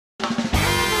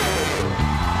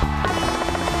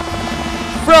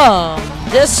From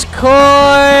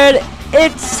Discord,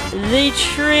 it's the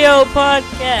Treeo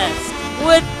podcast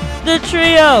with the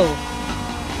Treeo.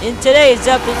 In today's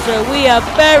episode, we have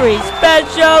very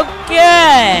special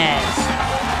guests,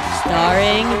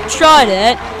 starring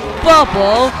Trident,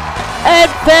 Bubble,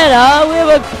 and Penna. We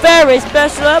have a very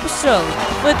special episode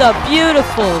with a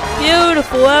beautiful,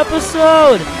 beautiful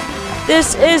episode.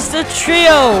 This is the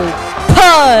Treeo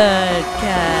podcast,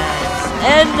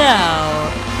 and now,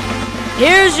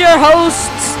 here's your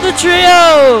hosts, the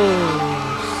Treeo.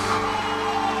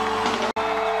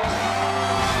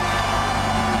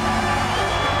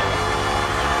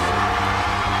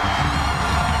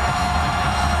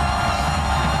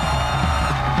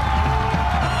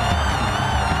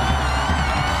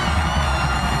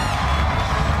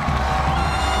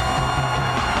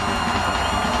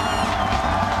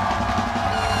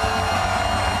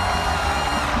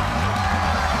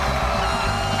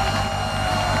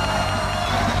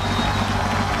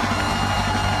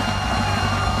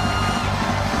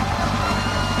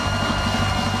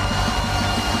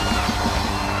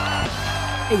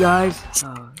 Hey guys, it's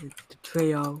the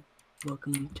Treeo.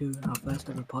 Welcome to our first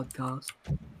ever podcast.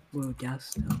 We're a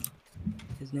guest.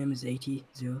 His name is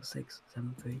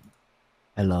 800673.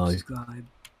 Hello. Subscribe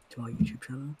to our YouTube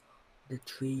channel, the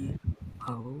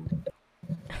Treeo.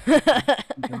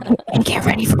 And get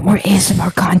ready for more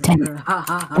ASMR content on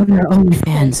our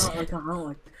OnlyFans.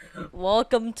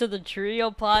 Welcome to the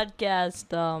Treeo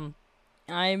podcast.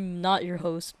 I'm not your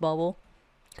host, Bubble,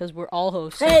 because we're all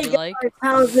hosts. Hey guys, guys,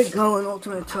 how's it going?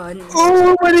 Ultimate Trident.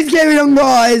 Oh, what is going on,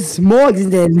 guys?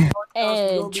 Morgan.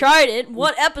 And Trident,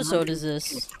 what episode is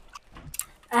this?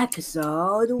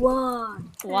 Episode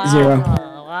 1. Wow. 0.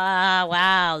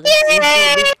 Wow.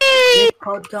 This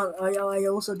podcast, I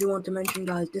also do want to mention,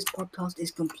 guys, this podcast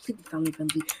is completely family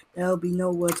friendly. There'll be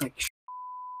no words like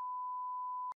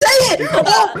Say it!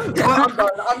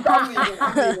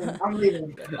 I'm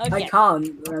leaving. Okay. I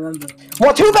can't remember.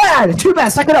 Well, too bad.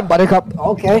 Suck it up, Buttercup.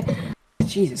 Okay.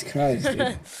 Jesus Christ,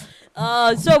 dude.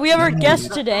 So we have our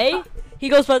guest today. He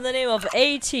goes by the name of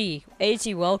AT. AT,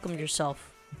 welcome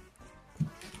yourself.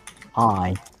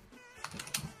 Hi.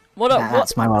 What up?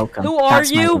 That's my welcome. Who are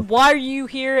That's my you? welcome. Why are you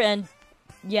here? And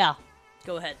yeah,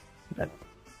 go ahead.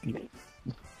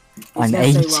 I'm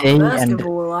First 80 of and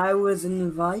all, I was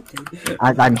invited.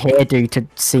 I'm here due to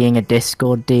seeing a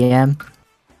Discord DM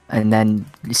and then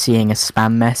seeing a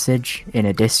spam message in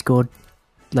a Discord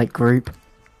group.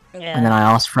 Yeah. And then I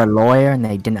asked for a lawyer and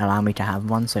they didn't allow me to have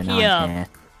one, so now I'm here.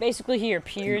 Basically, he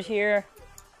appeared here.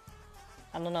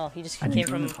 I don't know. He just came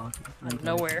from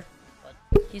nowhere.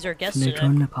 But he's our guest today.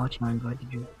 Join the party, I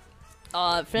invited you.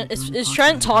 Is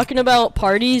Trent talking about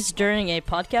parties during a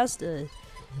podcast? Is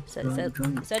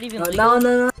that even legal?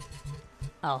 No.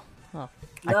 Oh.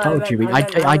 I told you.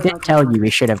 I did tell you we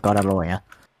should have got a lawyer.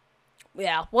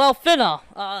 Yeah. Well, Finna,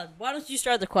 why don't you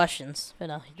start the questions?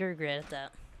 Finna, you're great at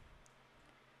that.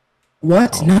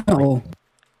 What? No.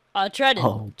 Trident.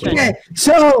 Oh, Okay,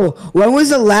 so when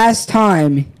was the last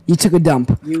time you took a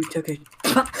dump? You took it.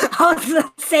 I was gonna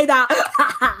say that.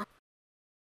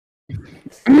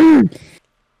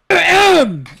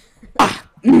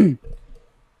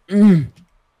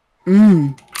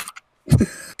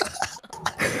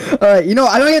 Alright, you know,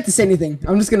 I don't have to say anything.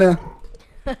 I'm just gonna...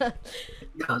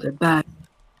 Got it back.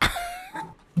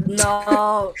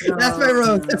 No. That's my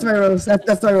roast. That's my roast.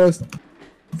 That's my roast.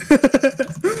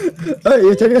 Alright,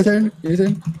 your turn.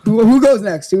 Who goes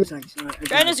next?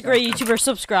 Trent is a great YouTuber.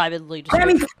 Subscribe and lead. Let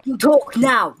me talk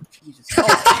now. Jesus.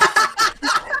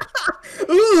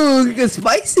 Ooh,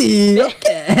 spicy.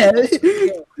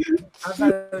 Okay. As I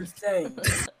was saying.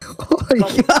 Oh my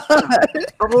god.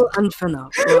 Bubble and Finna.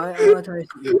 Right? I want to tell you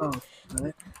something. Both,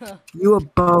 right? You were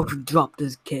both dropped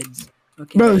as kids.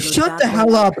 Okay, Bro, shut the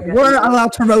hell up. We're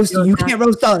allowed to roast you. You can't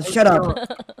roast us. Shut up.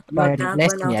 My dad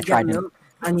went out to get them,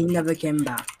 and he never came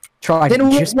back. Then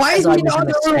why is he on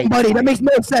the room, buddy? That makes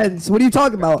no sense. What are you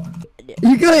talking about?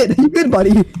 You good,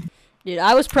 buddy. Dude,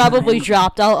 I was probably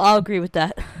dropped. I'll agree with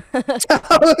that.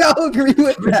 I'll agree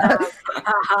with that.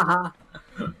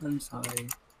 I'm sorry.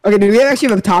 Okay, do we actually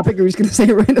have a topic, or are we just gonna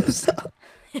say random stuff?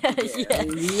 Yeah.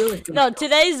 No,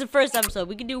 today's the first episode.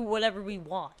 We can do whatever we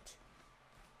want.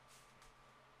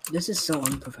 This is so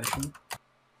unprofessional.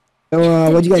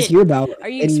 So, what'd you guys hear about? Are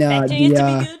you expecting it to be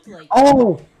good? Like...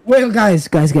 Oh, wait, guys.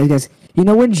 You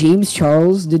know when James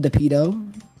Charles did the pedo?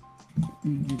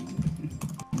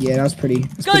 Yeah, that was pretty.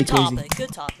 Good topic.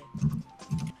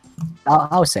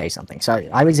 I'll say something. So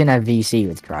I was in a VC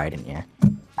with Trident, yeah.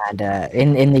 And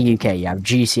in the UK, you have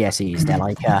GCSEs. They're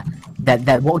like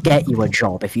that will get you a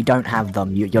job. If you don't have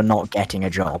them, you're not getting a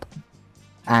job.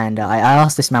 And I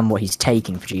asked this man what he's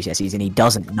taking for GCSEs, and he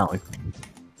doesn't know.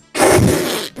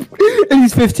 And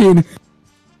he's 15.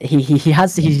 He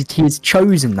has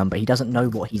chosen them, but he doesn't know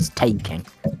what he's taking.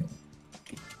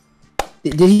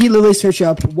 Did he literally search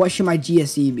up what should my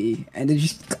GSE be? And it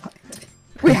just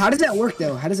wait, how does that work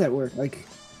though? How does that work? Like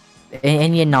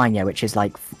In year 9, yeah, which is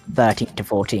like 13 to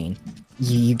 14,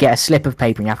 you get a slip of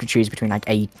paper and you have to choose between like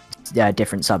 8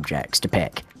 different subjects to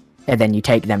pick, and then you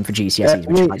take them for GCSEs,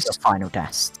 which is like your final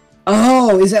test.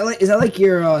 oh, is that like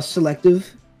your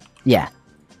selective? Yeah,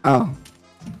 Oh.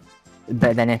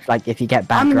 but then if you get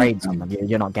bad grades on them,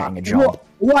 you're not getting a job.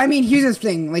 Well, I mean, here's the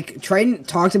thing. Like, Trident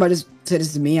talked about this, said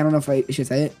this to me. I don't know if I should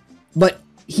say it, but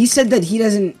he said that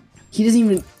he's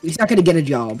not gonna get a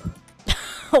job.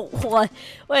 What?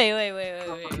 Wait.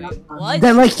 What?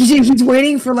 That like he's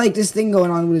waiting for like this thing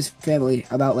going on with his family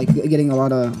about like getting a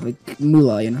lot of like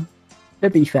moolah, you know. To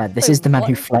be fair, this Wait, is the man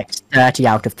who what? flexed 30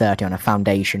 out of 30 on a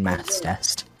foundation maths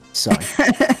test. So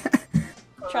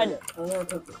Trident,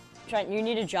 you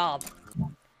need a job.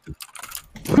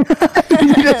 You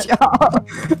need a job.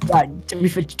 right, to be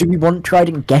fair, do we want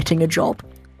Trident getting a job?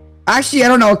 Actually, I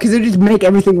don't know, because it just make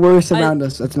everything worse around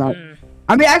us. That's not.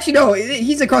 I mean, actually, no.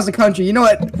 He's across the country. You know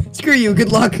what? Screw you.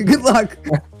 Good luck. Good luck.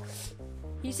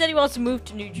 He said he wants to move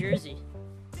to New Jersey.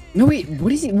 No, wait.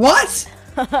 What is he? What?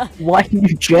 Why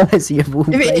New Jersey of all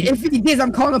places? If he did,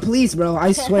 I'm calling the police, bro.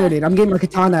 I swear to it. I'm getting my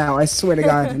katana out. I swear to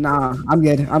God. Nah, I'm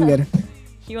good. I'm good.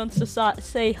 He wants to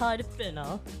say hi to Finn,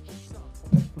 huh?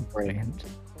 Brilliant.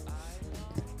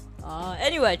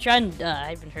 Anyway, Trident, I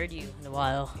haven't heard you in a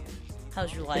while.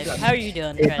 How's your life? How are you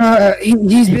doing, Trident?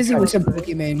 He's busy with some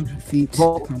Pokemon feats.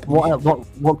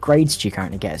 What grades do you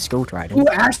currently get at school, Trident? Oh,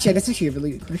 actually, that's actually a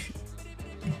really good question.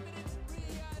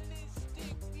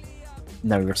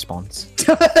 No response.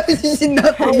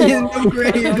 Nothing. No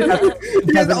grade.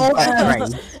 That's all.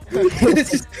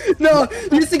 No,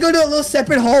 he used to go to a little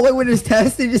separate hallway with his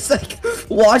test and just like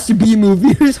watch the B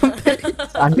movie or something.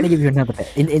 I'm gonna give you another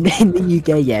bit. In the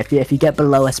UK, yeah, if you get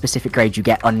below a specific grade, you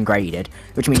get ungraded,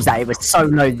 which means that it was so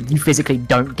low you physically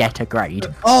don't get a grade.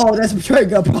 Oh, that's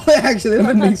straight up. Actually,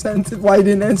 that makes sense. Why he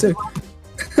didn't answer.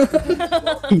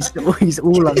 he's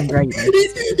all ungraded.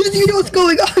 You know what's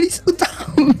going on? He's so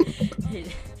dumb.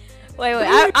 Wait,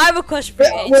 I have a question for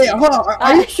you. Wait, hold on.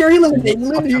 Are you sure he lives in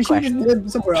England or you sure he just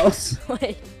lives somewhere else?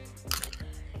 Wait.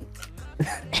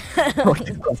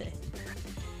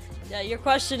 Yeah, your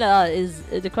question is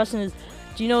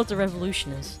do you know what the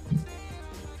revolution is?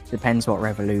 Depends what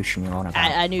revolution you're on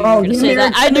about. I knew you were gonna say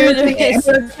that. I knew there was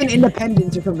American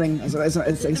independence or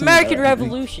something. It's American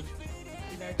Revolution.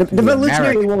 The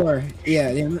Revolutionary War.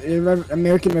 Yeah, the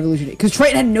American Revolutionary. Because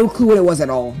Triton had no clue what it was at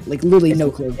all. Like, literally no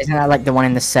clue. Isn't that like the one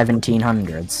in the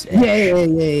 1700s?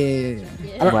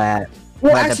 Yeah. Where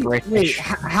Well, the actually, British... wait.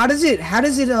 How do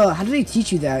they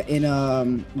teach you that in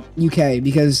UK?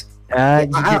 Because I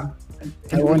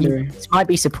wonder. This might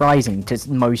be surprising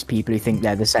to most people who think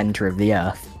they're the center of the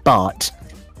earth, but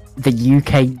the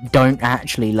UK don't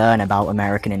actually learn about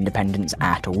American independence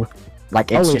at all.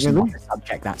 Like, it's just not a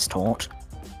subject that's taught.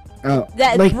 Oh,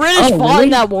 That British fought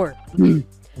in that war.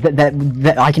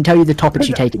 I can tell you the topics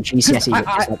you take at GCSE.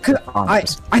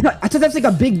 I thought that's like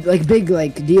a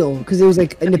big deal because it was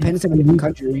like independence of a different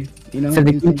country. You know. For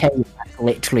the UK, that's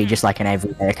literally just like an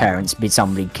everyday occurrence. Be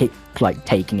somebody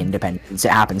taking independence.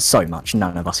 It happens so much.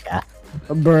 None of us care.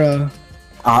 Bruh.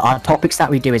 Our topics that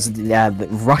we do is the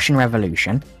Russian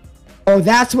Revolution. Oh,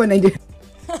 that's when they do.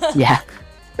 Yeah,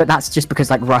 but that's just because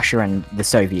like Russia and the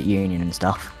Soviet Union and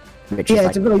stuff. Which is,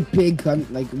 it's a really big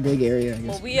big area. I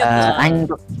guess. Well, we have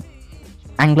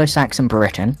Anglo-Saxon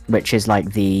Britain, which is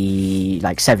like the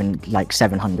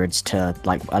 700s to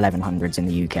like 1100s in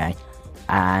the UK,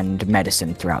 and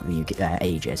medicine throughout the UK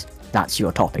ages. That's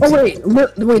your topic. Oh wait,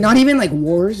 not even like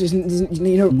wars. Isn't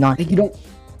like you don't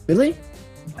really?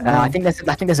 I think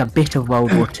there's a bit of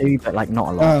World War II, but like not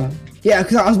a lot. Yeah,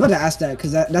 because I was about to ask that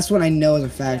because that's what I know as a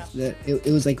fact that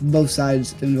it was like both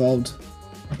sides involved.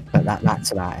 But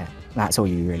that's about it. That's all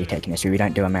you really take in history. We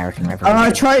don't do American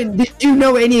Revolution. Did you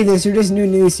know any of this or just new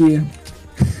news to you?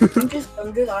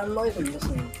 I'm not even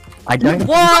listening. I don't.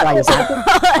 What?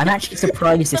 I'm actually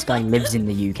surprised this guy lives in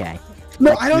the UK.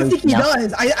 No, I don't think he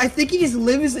does. I think he just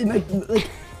lives in like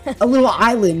a little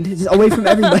island just away from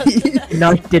everybody.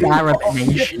 United Arab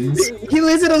Nations. He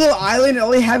lives in a little island and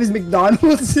only have his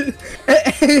McDonald's in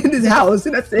his house,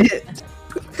 and that's it.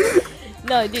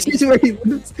 No, dude. This is where he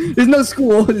lives. There's no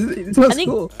school. There's no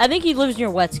school. I think he lives near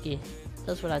Wetski.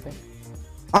 That's what I think.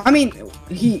 I mean,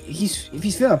 he's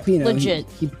Filipino. Legit.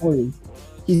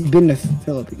 He's been to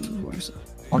Philippines before. So.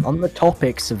 On the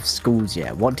topics of schools,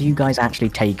 yeah, what do you guys actually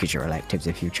take as your electives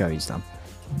if you chose them?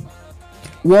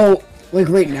 Well, like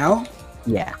right now.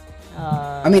 Yeah.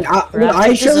 I mean, what graphic I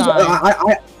chose.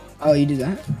 design. Oh, you do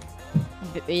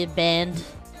that? Band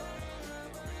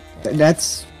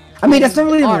That's. I mean, that's not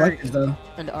really an Art. elective though.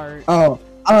 and art. Oh,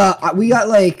 we got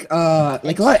like a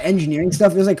lot of engineering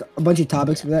stuff. There's like a bunch of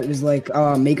topics for that. There's like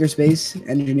makerspace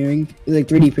engineering, there's like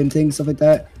 3D printing stuff like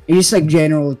that. And just like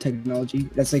general technology.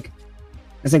 That's like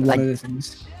one of the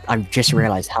things. I've just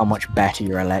realized how much better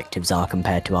your electives are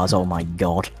compared to ours. Oh my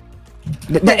god.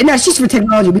 And that's just for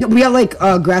technology. We have like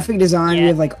graphic design. Yeah. We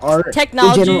have like art,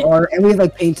 Technology. general art, and we have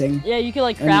like painting. Yeah, you can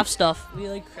like craft stuff. We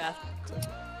like craft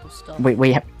stuff.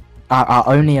 We have our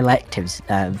only electives.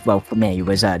 Well, for me,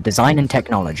 was design and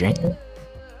technology,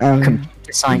 computer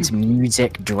science,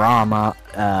 music, drama,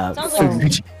 Sounds food.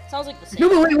 like sounds like the same.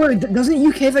 No, but wait. Doesn't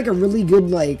UK have like a really good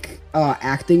like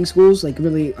acting schools, like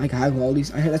really like high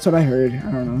qualities? That's what I heard.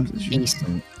 I don't know.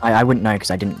 Decent. I wouldn't know because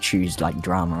I didn't choose like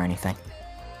drama or anything.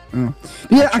 Oh.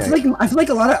 Yeah, I feel like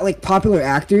a lot of like popular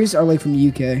actors are like from the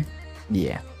UK.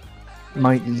 Yeah.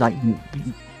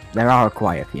 There are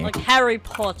quite a few. Like Harry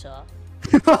Potter.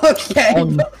 Okay.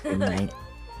 Honestly, mate.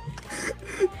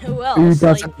 Who else? Who Like,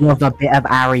 doesn't love a bit of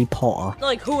Harry Potter?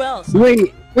 like who else?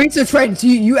 Wait. So Trident, so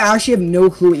you actually have no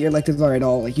clue what your electives are at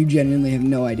all. Like you genuinely have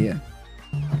no idea.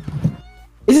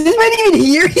 Is this man even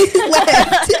here? He's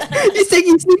left. He's sitting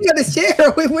on his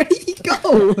chair. Wait, where did he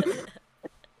go?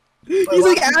 He's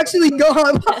like actually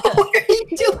gone. What are you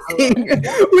doing?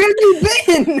 Where have you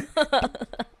been?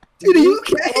 Dude, are you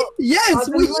okay? Yes,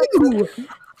 were you?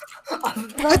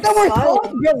 I thought we're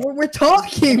talking. Yo, we're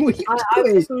talking. What are you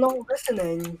doing? I'm not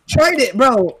listening. Tried it,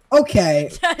 bro. Okay.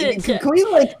 Can we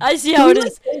like? I see how it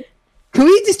is. Can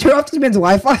we just turn off this man's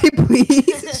Wi-Fi,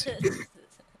 please?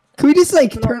 Can we just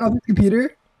like turn off his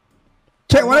computer?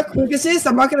 Trent, want to quick assist?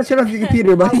 I'm not gonna turn off your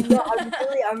computer, buddy.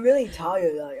 I'm really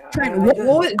tired. Like,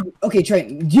 Trent, okay,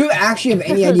 Trent, do you actually have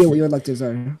any idea what your electives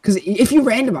are? Because if you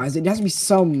randomize it, it has to be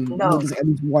some. No. At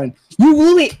least one. You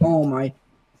literally. Oh my.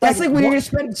 That's like when you're gonna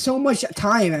spend so much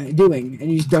time doing,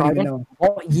 and you just don't even know.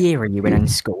 What year are you in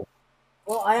school?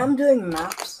 Well, I am doing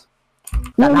maps.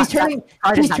 No, he's turning.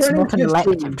 He's That's turning not an to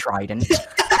elective, Trident.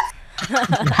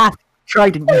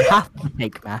 Trident, you have to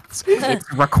take maths.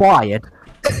 It's required.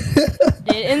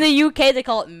 In the UK they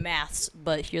call it maths,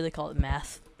 but here they call it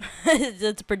math.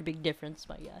 That's a pretty big difference,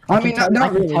 my guy. I mean,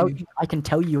 not really. I can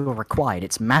tell you you're required.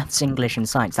 It's maths, English, and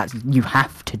science. You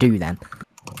have to do them.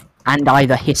 And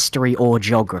either history or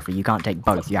geography. You can't take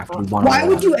both. You have to do one. Why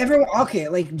would you ever? Okay,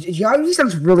 like geography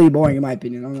sounds really boring in my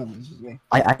opinion. I don't know if this is me.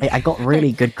 I got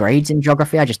really good grades in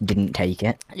geography. I just didn't take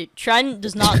it. Dude, Trident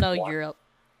does not know Europe.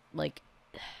 Like,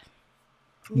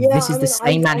 Yeah, This is the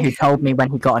same man who told me when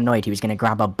he got annoyed he was going to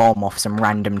grab a bomb off some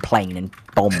random plane and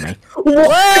bomb me.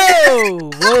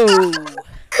 whoa, whoa.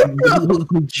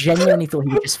 He genuinely thought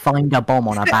he would just find a bomb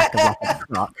on the back of like a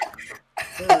truck.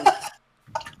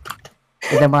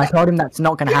 But then when I told him that's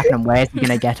not going to happen and where's he going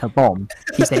to get a bomb,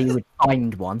 he said he would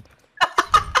find one.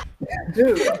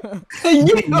 Dude.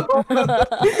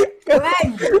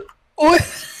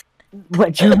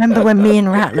 What, do you remember when me and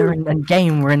Rattler and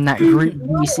Game were in that group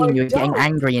you see and you were getting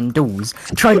angry indoors?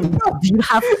 Do you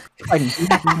have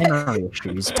memory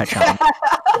issues, perchance?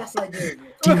 Yes, I do.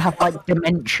 Do you have like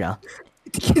dementia?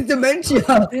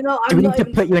 Dementia. You know, Do I'm we need not to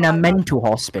even put you in a sure mental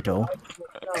hospital?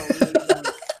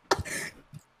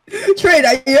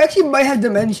 Trent, you actually might have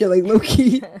dementia, like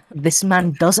Loki. This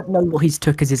man doesn't know what he's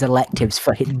took as his electives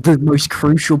for the most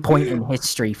crucial point in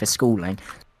history for schooling.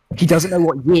 He doesn't know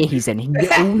what year he's in. He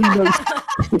only knows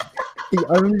the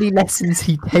only lessons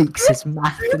he takes is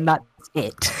math, and that's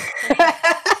it.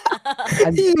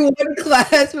 He's in one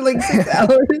class for like 6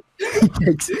 hours.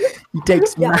 He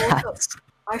takes Yeah, maths.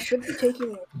 I should be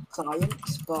taking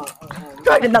science, but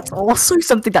Right, and that's also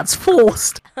something that's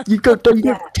forced. You don't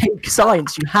take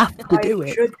science. You have to do I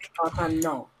it. should be, but I'm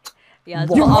not. Yeah,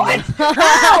 it's What?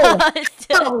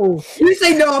 How? You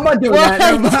say no, I'm not doing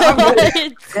that. No, I'm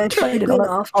good. They tried to on go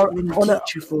a- after on the a-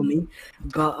 teacher for me,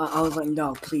 but I was like,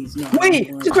 no, please, no. Wait,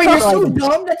 I don't just wanna- wait, you're so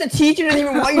dumb that the teacher didn't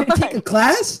even want you to take a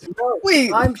class? No,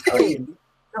 Wait, I'm saying,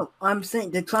 no, I'm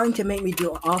saying they're trying to make me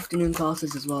do afternoon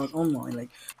classes as well as online. Like,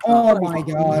 oh my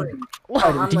god.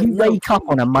 I'm Do like, you no, wake up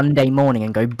on a Monday morning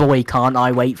and go, boy, can't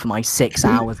I wait for my 6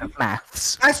 hours of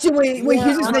maths? Actually, wait, Yeah,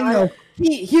 here's the thing I- though.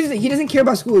 He doesn't care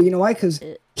about school, you know why? Because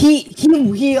he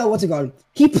what's it called?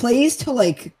 He plays till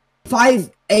like 5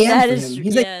 a.m. That for is, him.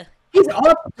 He's yeah. like he's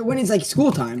up when it's like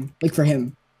school time, like for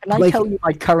him. Can I Like- tell you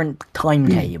my current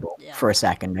timetable Yeah. for a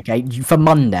second, okay? For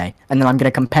Monday, and then I'm going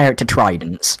to compare it to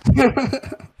Trident's.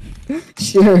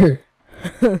 Sure.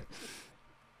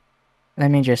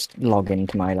 Let me just log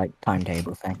into my, like,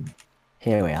 timetable thing.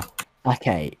 Here we are.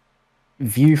 Okay.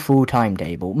 View full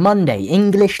timetable. Monday,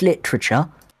 English literature,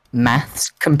 maths,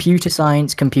 computer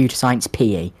science,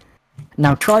 PE.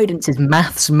 Now Trident is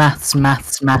maths.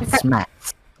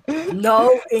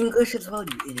 No, English as well,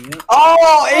 you idiot.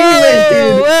 Oh, English,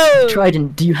 dude. Whoa!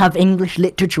 Trident, do you have English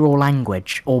literature or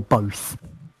language, or both?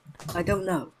 I don't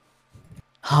know.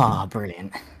 Ah,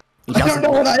 brilliant. He I don't doesn't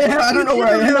know what I am. I don't know where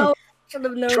I am. Should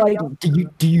have known. Trident,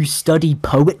 do you study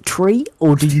poetry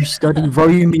or do you study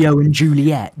Romeo and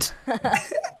Juliet?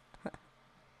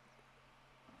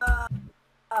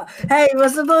 Hey, we're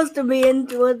supposed to be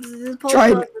into what's this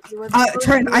Trident, podcast?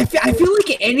 Trident, I feel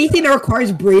like anything that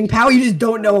requires brain power, you just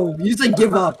don't know. You just like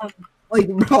give up. Like,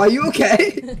 bro, are you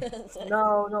okay?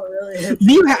 No, not really.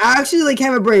 Do you actually like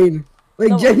have a brain? Like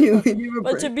No, genuinely, do you have a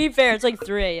But to brain? be fair, it's like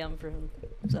 3 a.m. for him.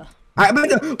 So. But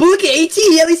look at AT.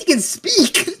 At least he can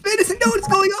speak. This man doesn't know what's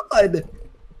going on.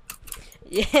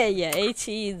 Yeah.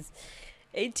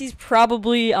 AT's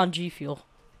probably on G Fuel.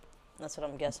 That's what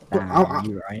I'm guessing. Nah,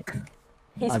 you're right.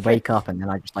 He's I wake up and then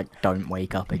I just like don't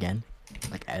wake up again,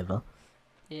 like ever.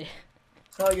 Yeah.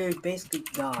 So you basically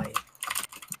die.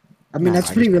 I mean, Nah,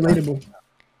 that's I pretty just-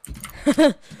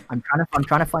 relatable. I'm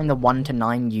trying to find the 1 to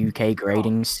 9 UK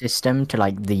grading system to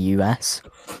like the US.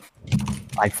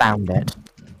 I found it.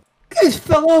 You guys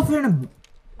fell off in a.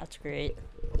 That's great.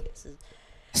 This is...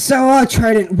 So,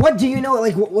 Trident, what do you know?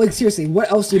 Like seriously,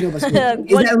 what else do you know about school?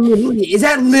 What- Is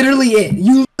that literally it?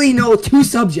 You literally know 2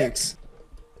 subjects.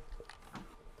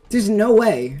 There's no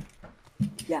way.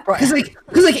 Yeah. Cause like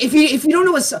if you don't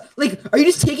know what's like, are you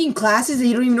just taking classes and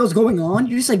you don't even know what's going on?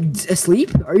 You're just like asleep?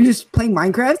 Are you just playing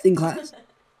Minecraft in class?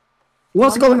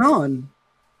 What's going on?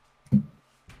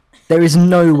 There is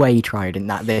no way, Trident,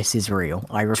 that this is real.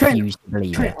 I refuse to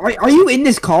believe it. Are you in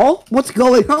this call? What's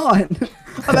going on?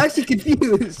 I'm actually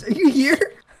confused. Are you here?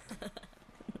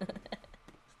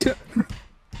 This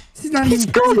is not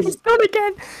even present. He's gone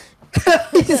again.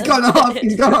 He's just gone off.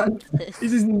 He's gone.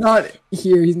 He's just not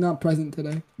here. He's not present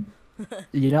today.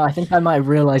 You know, I think I might have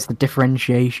realised the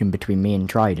differentiation between me and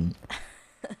Trident.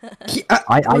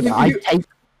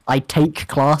 I take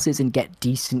classes and get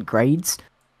decent grades.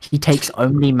 He takes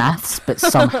only maths, but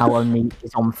somehow only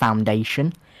is on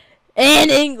foundation,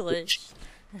 And English.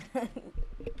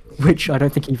 which I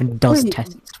don't think he even does Wait.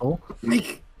 tests for.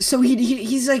 Like, so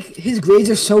he's like, his grades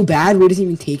are so bad we doesn't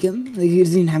even take him. Like, he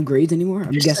doesn't even have grades anymore.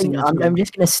 I'm guessing. that's I'm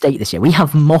just gonna state this here. We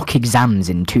have mock exams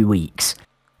in 2 weeks,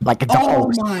 like the whole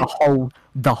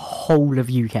of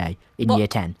UK in Well, year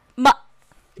 10.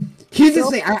 Here's the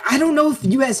thing. I don't know if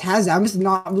US has that. I'm just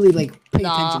not really like paying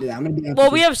Nah. attention to that. I'm gonna be honest Well,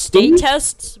 with we you. have state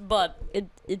tests, but it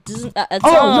doesn't. It's,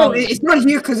 Oh no, it's not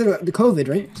here because of the COVID,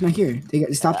 right? It's not here. They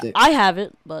stopped it. I have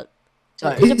it, but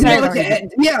Isn't it like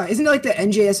isn't it like the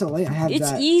NJSLA? I have it's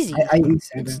that. easy. I use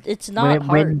that. It's not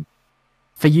hard.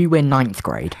 For you, we're 9th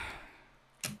grade,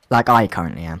 like I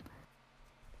currently am.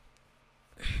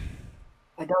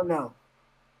 I don't know.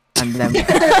 And then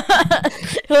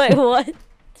Wait, what?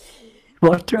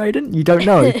 what, Trident? You don't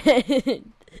know?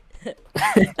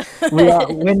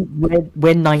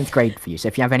 We're 9th grade for you. So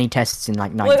if you have any tests in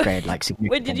like 9th Wait, grade, like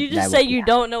significant, Wait, did you there just will say be you that.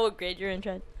 don't know what grade you're in,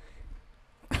 Trent?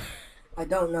 I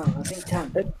don't know. I think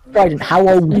 10. Trident, how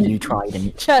old are you,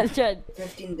 Trident? Trent.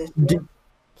 15 this year.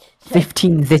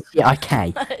 15 this year.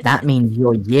 Okay, that means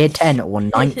you're year 10 or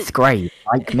 9th grade,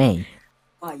 like me.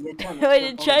 Ah, you're 10. Wait,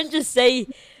 did Trent just say?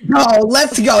 No,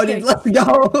 let's go, dude. Let's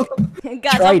go.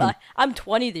 Guys, Trident. I'm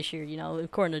 20 this year. You know,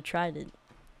 according to Trident.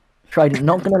 Trident,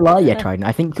 not gonna lie, yeah, Trident.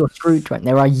 I think you're screwed, Trident.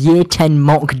 There are year 10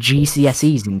 mock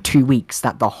GCSEs in 2 weeks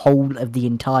that the whole of the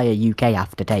entire UK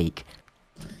have to take.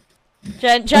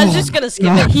 Trent's just gonna skip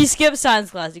God. it. He skipped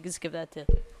science class. You can skip that too.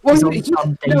 Well, It's on he-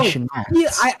 foundation maths. Yeah,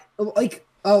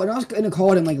 and I was gonna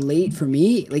call him like late for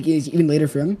me, like it's even later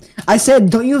for him. I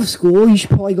said, "Don't you have school? You should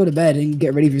probably go to bed and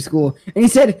get ready for school." And he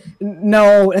said,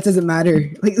 "No, that doesn't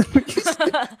matter." Like,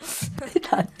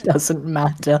 That doesn't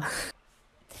matter.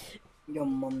 Your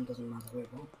mom doesn't matter. Wait,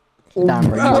 what? Damn,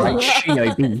 bro, you're like she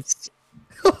obese.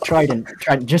 Trident,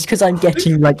 just because I'm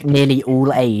getting like nearly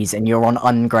all A's and you're on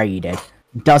ungraded,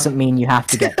 doesn't mean you have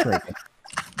to get through.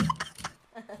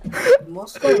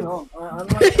 What's going on? I'm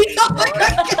not.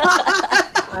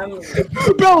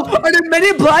 bro, are the Men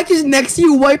in Black just next to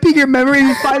you wiping your memory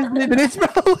in 5 minutes, bro?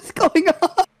 What's going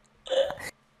on?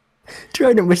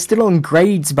 Trident, we're still on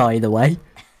grades, by the way.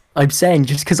 I'm saying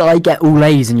just because I get all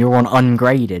A's and you're on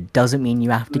ungraded doesn't mean you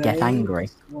have to get angry.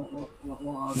 What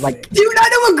are Like, Do you not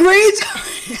know what grades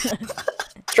are?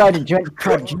 Trident, do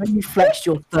you know you flexed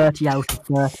your 30 out of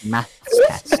 30 maths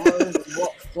test?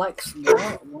 what flex?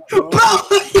 What? Bro,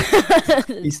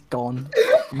 He's gone.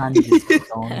 Man, he's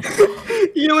gone.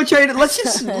 you know what, Trident? Let's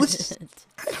just I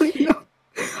don't even know.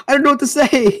 I don't know what to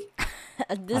say.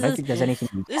 I don't think there's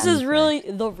anything. This is really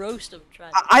the roast of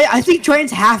Trident. I think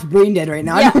Trident's half brain dead right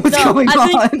now. I Yeah, don't know what's going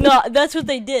on. no, that's what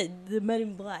they did. The Men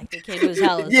in Black. They came to his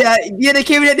house. Yeah, they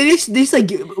came in. They just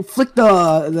like flick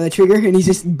the trigger, and he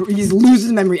just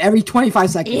loses memory every 25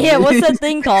 seconds. Yeah, what's that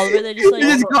thing called where they just like?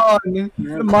 He's just gone.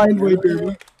 The mind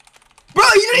waker. Bro,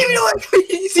 you don't even know what.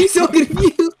 You seem so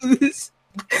confused.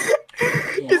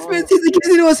 This man seems like he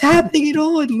doesn't know what's happening at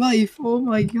all in life. Oh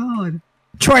my god.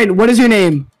 Trident, what is your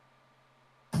name?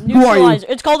 Who are you? Neutralizer.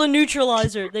 It's called a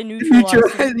neutralizer. They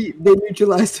neutralized him. They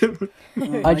neutralized him.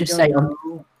 I just say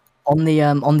on the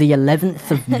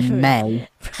 11th of May,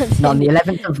 no, on the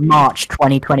 11th of March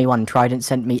 2021, Trident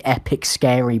sent me epic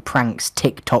scary pranks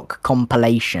TikTok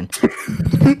compilation.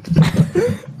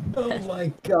 Oh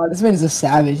my god, this man is a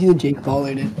savage. He's a Jake Paul,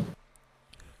 dude.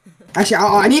 Actually,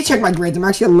 I need to check my grades. I'm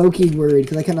actually low-key worried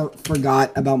because I kind of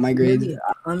forgot about my grades.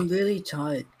 I'm really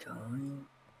tired,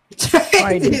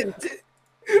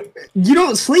 You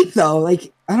don't sleep though.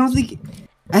 Like I don't think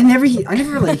I never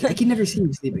like I can never see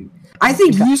you sleeping. I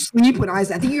think you sleep when I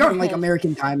think you're on like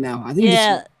American time now. I think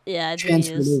Yeah, I think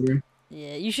transferred over.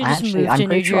 Yeah, you should just move to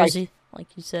New Jersey, like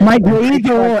you said. My grades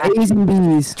are all A's and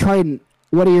B's. Trident,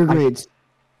 what are your grades?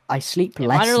 I sleep Yeah,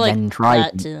 less mine are like than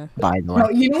Trident, by the way. No,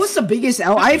 you know what's the biggest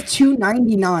L? I have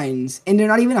 299s, and they're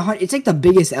not even 100. It's like the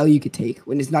biggest L you could take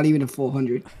when it's not even a full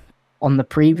 100. On the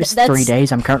previous 3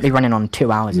 days, I'm currently running on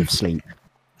 2 hours of sleep,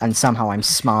 and somehow I'm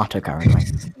smarter currently.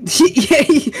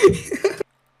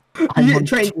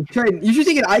 Trident, you should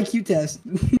take an IQ test.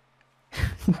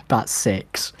 About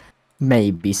 6,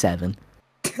 maybe 7.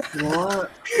 What?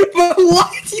 But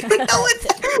what? You don't know what?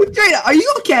 Trident, are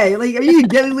you okay? Like, are you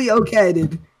genuinely okay,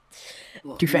 dude?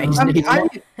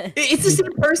 It's the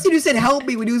same person who said help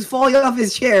me when he was falling off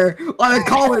his chair on a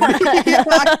call with me.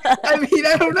 I mean,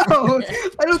 I don't know.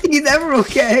 I don't think he's ever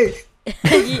okay.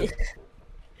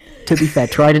 To be fair,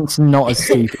 Trident's not as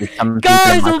stupid as some people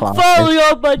Guys, in my I'm class. falling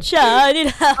off my chair. I need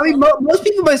help. I mean, most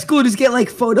people in my school just get like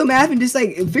photo math and just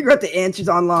like figure out the answers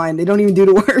online. They don't even do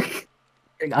the work.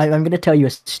 I'm gonna tell you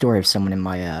a story of someone in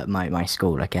my my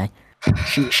school. Okay,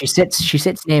 she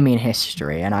sits near me in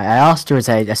history, and I asked her as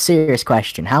a serious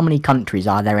question: how many countries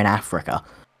are there in Africa?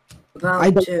 About I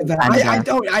don't two. know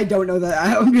that. I don't know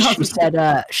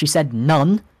that. She said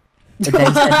none. And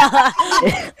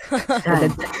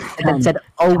then said,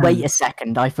 "Oh, wait a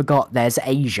second, I forgot. There's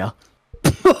Asia."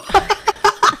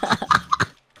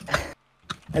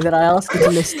 And then I asked her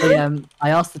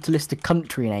to list a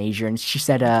country in Asia, and she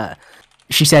said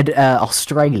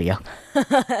Australia.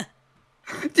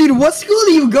 Dude, what school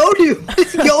do you go to?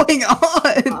 What's going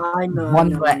on? I know.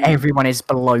 One where everyone is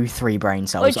below 3 brain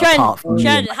cells. Wait, apart from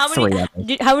Chad, you, how 3 many?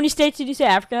 others. How many states did you say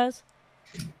Africa has?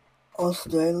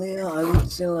 Australia, I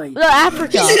would say like. No,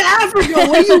 Africa. He's in Africa. Where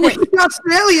are you in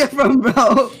Australia from,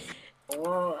 bro?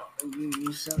 Oh,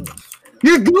 you said Australia.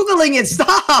 You're googling it.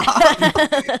 Stop.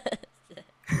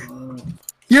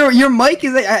 Your mic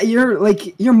is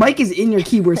your mic is in your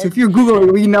keyboard. So if you're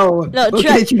googling, we know. No,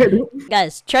 okay,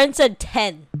 guys, Trent said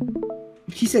 10.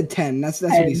 He said 10. That's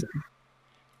what he said.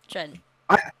 Trent.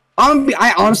 I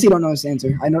honestly don't know his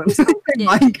answer. I know.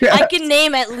 Minecraft. I can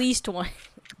name at least one.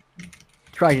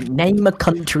 Try to name a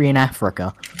country in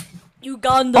Africa.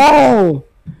 Uganda.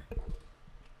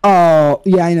 Oh,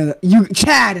 yeah, I know that.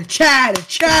 Chad.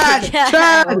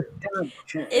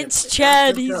 It's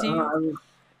Chad. He's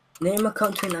Name a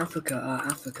country in Africa.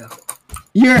 Africa.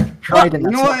 You're Trident.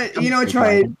 You know what? You know what?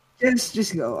 Trident.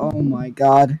 Just go. Oh my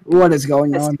God, what is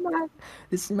going on?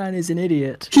 This man is an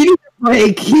idiot. He needs a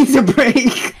break. He needs a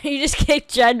break. You just kicked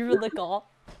Chad from the call.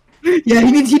 Yeah,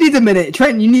 he needs a minute.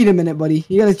 Trenton, you need a minute, buddy.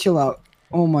 You gotta chill out.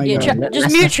 Oh my God.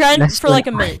 Just mute Trent for like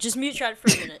a minute. Just mute Trent for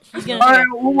a minute. He's gonna. Alright,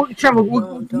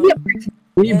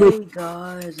 Hey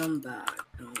guys, I'm back.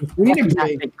 We need a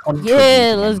break.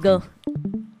 Yeah, let's go.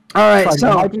 Alright,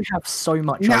 so I do have so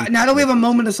much. now that we have a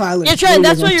moment of silence. Yeah, Trent.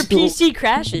 That's why your PC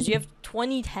crashes. You have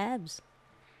 20 tabs.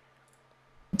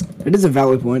 It is a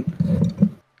valid point.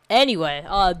 Anyway,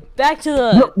 back to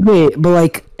the. No, wait, but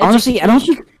like honestly, I don't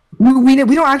think we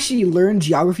don't actually learn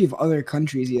geography of other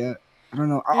countries yet. I don't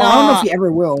know. I don't know if we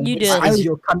ever will. You do.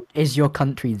 Is your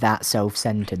country that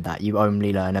self-centered that you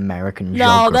only learn American No,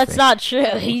 geography? that's not true.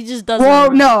 He just doesn't.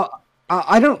 Well, no,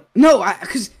 I don't. No,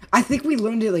 because I think we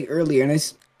learned it like earlier, and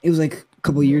it was like a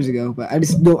couple years ago. But I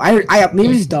just no, I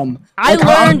maybe it's dumb. I Like,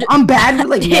 learned. I'm bad with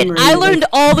like memory. I learned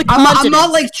all the continents. I'm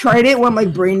not like Trident where I'm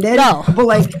like brain dead. No. But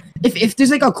like if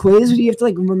there's like a quiz where you have to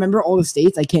like remember all the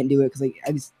states, I can't do it because like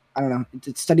I don't know.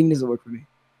 Studying doesn't work for me.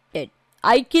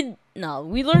 I could. No,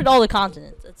 we learned all the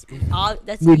continents. That's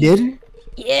We easy. did.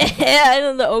 Yeah, and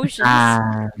in the oceans.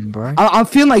 Bro. I'm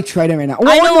feeling like Trident right now.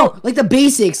 I Oh, know. no, like the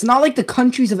basics, not like the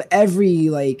countries of every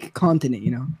like continent.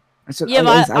 You know. That's what- Yeah, at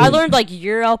but least I would- learned like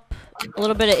Europe, a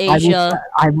little bit of I will, Asia.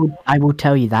 I will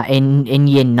tell you that in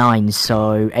year 9,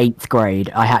 so 8th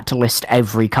grade, I had to list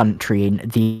every country in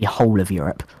the whole of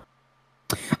Europe.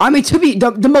 I mean, to be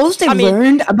the most I I mean,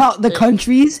 learned about the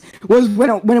countries was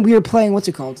when we were playing. What's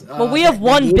it called? Well, we have that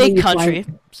one game big we were country,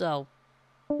 playing- so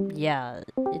yeah,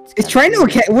 it's. It's kinda trying to. weird.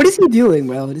 Okay, what is he doing,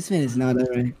 bro? This man is not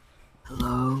alright.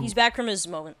 Hello. He's back from his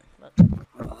moment. But.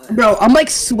 Bro, I'm like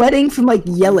sweating from like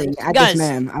yelling at Guys, this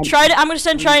man. I'm gonna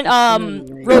send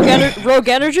Rogue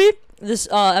Energy. This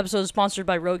episode is sponsored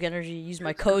by Rogue Energy. Use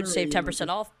my code, save 10%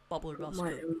 off. Bubbler Bus.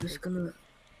 I'm just gonna.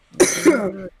 What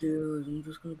I'm gonna do is I'm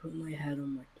just gonna put my head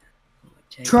on my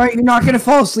chair. Troy, you're not gonna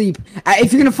fall asleep.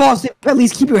 If you're gonna fall asleep, at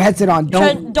least keep your headset on.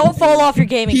 Don't fall off your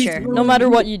gaming He's- chair, no matter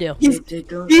what you do.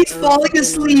 He's falling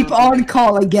asleep on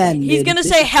call again. He's dude. gonna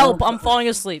say, "Help! I'm falling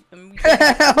asleep."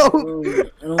 Help! I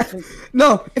don't think.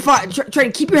 No, if I try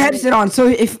to keep your headset on, so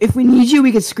if we need you,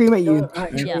 we can scream at I you. don't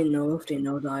actually Yeah. know if they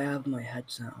know that I have my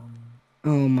headset on.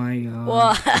 Oh my god.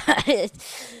 What?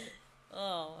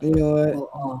 Oh. You know what? Or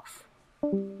off.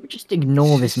 Just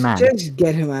ignore this man. Just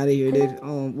get him out of here, dude.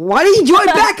 Oh, why did he join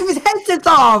back if his headset's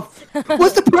off?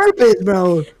 What's the purpose,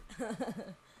 bro?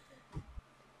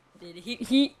 Dude,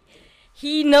 he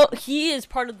is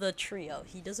part of the trio.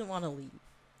 He doesn't want to leave.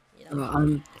 You know?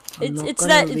 I'm not It's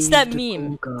gonna that leave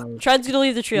meme. the call, guys. Try's gonna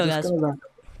leave the trio, I'm just guys. gonna-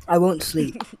 I won't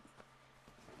sleep.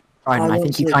 Ryan, I won't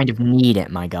think you sleep. kind of need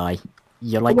it, my guy.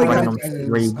 You're like Oh my running God, on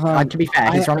guys, 3. To be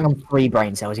fair, he's I- running on 3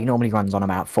 brain cells. He normally runs on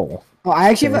about 4. Oh, I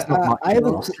actually So have it's not a, much I have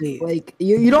a, more. like,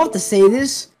 you don't have to say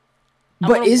this, I'm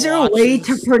but gonna is there a watch way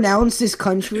this. to pronounce this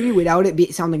country without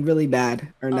it sounding really bad,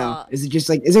 or no? Uh, Is it just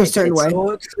like, is there a certain way?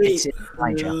 It's in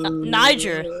Niger.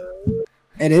 Niger.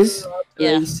 It is?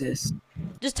 Yeah. Racist.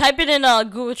 Just type it in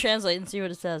Google Translate and see what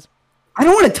it says. I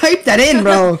don't want to type that in,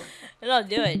 bro. No,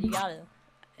 do it. You got it.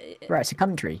 Right, it's a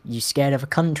country. You scared of a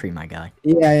country, my guy.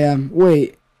 Yeah, yeah.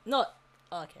 Wait. No.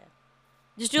 Okay.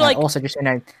 Just do like Also, just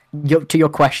to your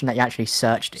question that you actually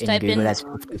searched in type Google, in- there's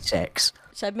 56.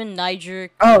 type in Niger.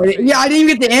 Oh, country. yeah, I didn't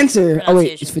even get the answer. Oh,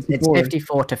 wait, it's Pronunciation. It's 54.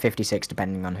 54 to 56,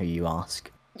 depending on who you ask.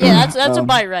 Yeah, that's Um,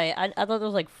 about right. I thought there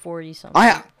was like 40 something.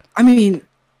 I mean,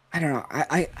 I don't know.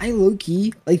 I low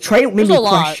key like try to There's maybe a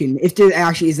lot. question if there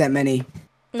actually is that many.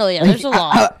 No, yeah, Like, there's a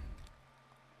lot.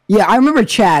 Yeah, I remember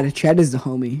Chad. Chad is the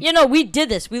homie. You know, we did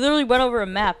this. We literally went over a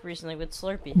map recently with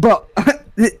Slurpee. But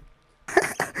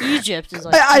Egypt is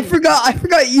like. I huge. forgot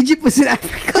Egypt was in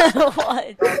Africa.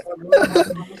 What?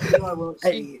 I won't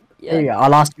sleep. Yeah. There you go.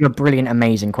 I'll ask you a brilliant,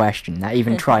 amazing question that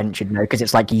even Trident should know because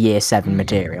it's like year 7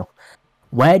 material.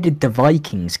 Where did the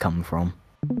Vikings come from?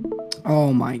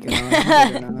 Oh my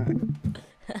god.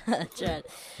 Chad.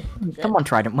 Come on,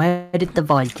 Trident. Where did the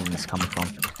Vikings come from?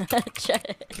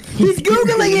 Chad. He's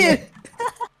googling it.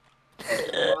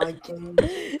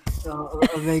 Vikings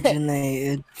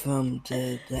originated from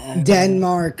the area.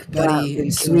 Denmark, buddy,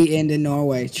 and Sweden and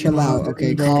Norway. Chill out,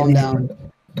 okay? Calm down.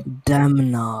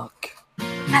 Denmark.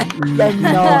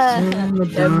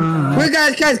 Wait,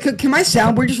 guys, can my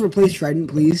soundboard just replace Trident,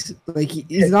 please? Like,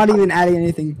 he's not even adding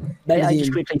anything. May I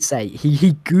just quickly say,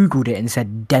 he googled it and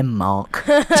said Denmark.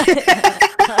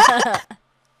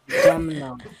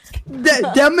 Denmark.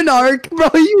 Denmark, bro,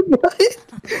 you what?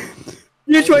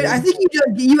 You're Troy, I think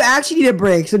you actually need a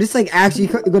break, so just like actually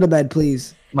go to bed,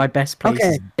 please. My best place Okay.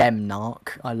 is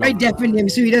Denmark. I love I it. deafen him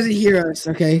so he doesn't hear us,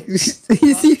 okay?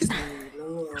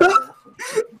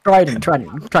 Trident,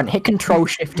 hit Control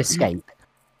Shift Escape.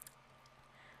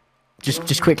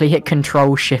 Just quickly hit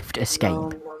Control Shift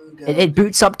Escape. It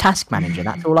boots up Task Manager.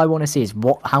 That's all I want to see is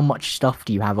how much stuff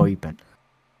do you have open.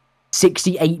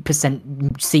 68%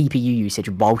 CPU usage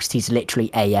whilst he's literally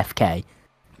AFK.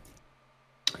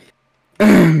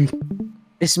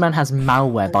 This man has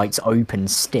malware bytes open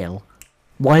still.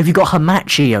 Why have you got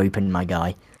Hamachi open, my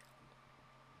guy?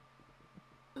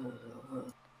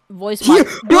 Voice Here,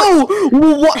 box. bro,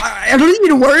 what? I don't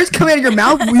even words coming out of your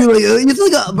mouth. It's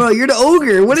like bro, you're the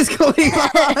ogre. What is going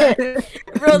on?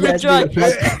 Bro, the Yes, drug.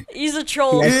 yes. He's a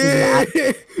troll.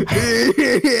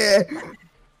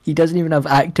 He doesn't even have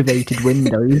activated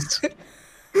Windows.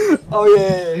 Oh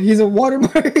yeah, he's a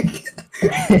watermark.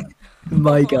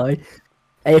 My guy.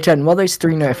 Hey, Chen, what are those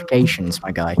 3 notifications,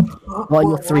 my guy? What are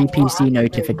your 3 PC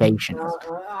notifications?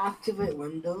 Activate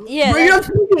Windows. Yeah. Bro, you're not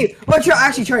speaking. But you're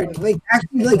actually trying to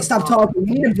like stop talking.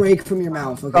 You need a break from your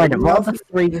mouth. Okay. Trident, what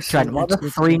are the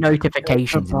 3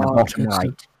 notifications in the bottom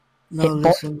right?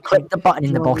 No, Click the button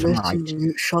in the no, bottom listen, right.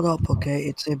 you shut up, okay?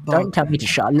 It's a bug. Don't tell me to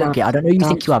shut up. Look, I don't know who you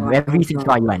think you are. Whoever you think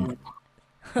you are, you went.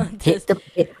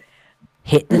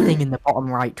 Hit the thing in the bottom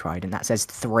right, Trident, that says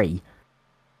 3.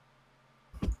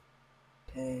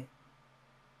 Okay.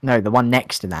 No, the one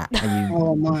next to that. Are you...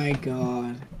 Oh my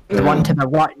god. The one to the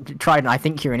right, Trident, I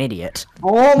think you're an idiot.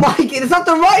 Oh my god, it's not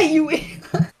the right, you.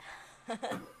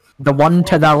 The one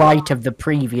to the right of the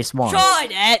previous one. Tried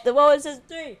it. The one that says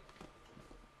 3.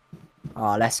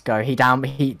 Oh, let's go.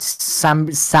 Samisu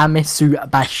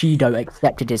Bashido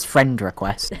accepted his friend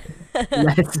request.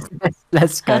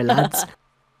 let's go, lads.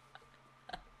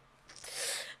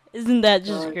 Isn't that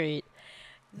just great?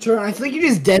 Sure, I feel like you're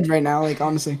just dead right now. Like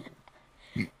honestly.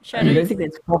 I don't think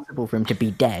it's possible for him to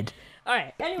be dead.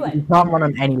 Alright, anyway. He can't run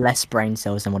on any less brain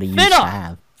cells than what he used to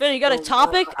have. Finn, you got a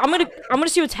topic? I'm gonna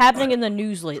see what's happening in the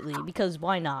news lately because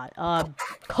why not?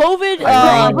 COVID.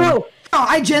 Bro, no,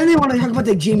 I genuinely want to talk about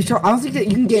the James Charles. I don't think that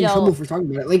you can get in trouble for talking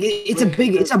about it. Like it's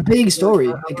a big story.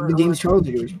 Like the James Charles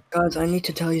situation. Guys, I need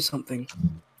to tell you something.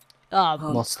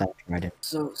 What's that, Reddit?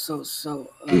 So.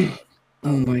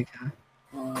 Oh my god.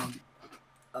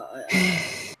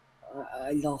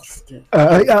 I lost it.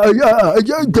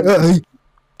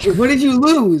 What did you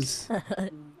lose?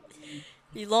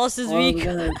 He lost his I week. was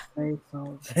gonna say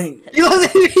something. You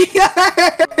lost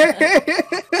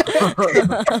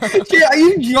Shit, are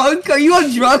you drunk? Are you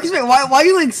on drugs? Man? Why are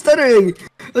you like stuttering?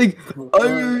 Like, are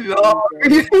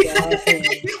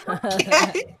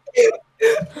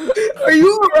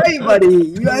you alright, buddy?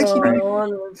 You actually.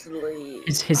 Honestly.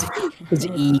 His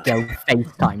ego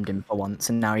FaceTimed him for once,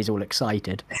 and now he's all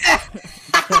excited.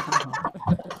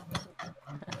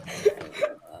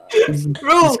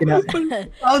 Bro,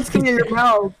 sounds coming in your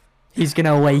mouth. He's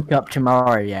gonna wake up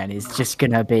tomorrow, yeah, and he's just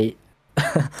gonna be.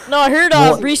 No, I heard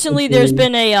recently there's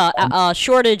been a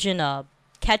shortage in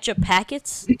ketchup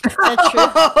packets. That's true.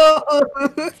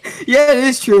 Yeah, it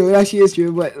is true. It actually is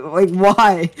true. But like,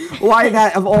 why? Why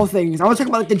that of all things? I want to talk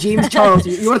about like the James Charles.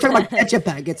 You want to talk about ketchup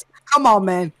packets? Come on,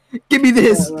 man. Give me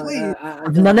this, please.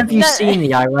 Have none of you seen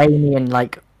the Iranian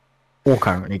war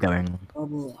currently going on?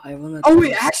 Oh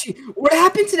wait, actually, what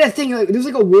happened to that thing? Like, there's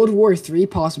like a World War III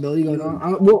possibility going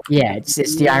on. Yeah,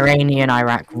 it's the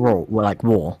Iranian-Iraq war.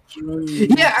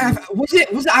 Yeah, was it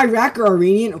Iraq or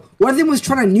Iranian? One of them was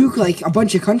trying to nuke like a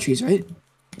bunch of countries, right?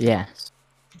 Yes,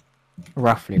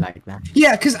 roughly like that.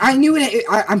 Yeah, because I knew it.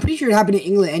 I'm pretty sure it happened in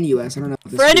England and U.S. I don't know.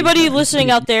 For anybody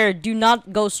listening out there, do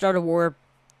not go start a war.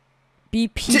 Be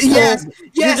peaceful. Yes,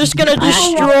 You're just gonna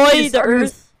destroy the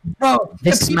earth. Bro,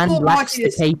 this man lacks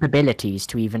the capabilities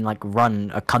to even run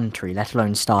a country, let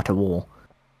alone start a war.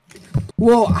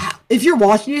 Well, if you're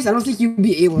watching this, I don't think you'd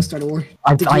be able to start a war.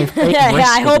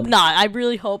 I hope not. I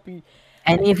really hope you.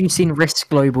 Any of you seen Risk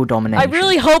Global Domination? I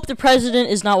really hope the president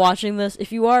is not watching this.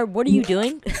 If you are, what are you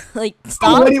doing?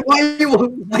 Stop. Why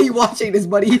are you watching this,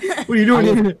 buddy? What are you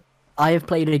doing? I have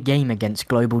played a game against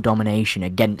Global Domination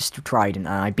against Trident,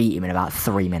 and I beat him in about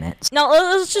 3 minutes. Now,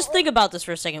 let's just think about this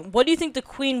for a second. What do you think the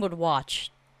Queen would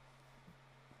watch?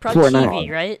 Probably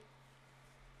TV, right?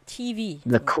 TV.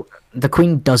 The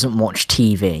Queen doesn't watch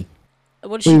TV.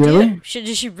 What does she do?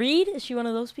 Does she read? Is she one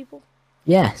of those people?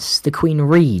 Yes, the Queen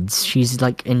reads. She's,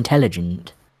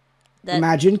 intelligent.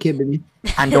 Imagine, Kimberly.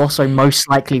 And also most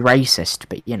likely racist,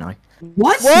 but you know.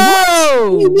 What? Whoa!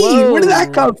 What do you mean? Where did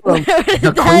that come from?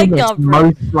 The Queen is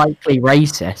most likely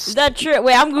racist. Is that true?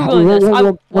 Wait, I'm googling this.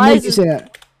 What makes you say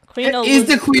that? Is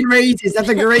the Queen racist? That's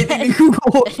a great thing to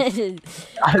Google.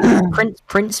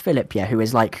 Prince Philip, yeah, who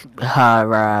is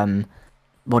her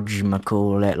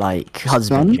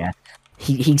husband, yeah.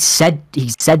 He said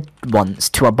once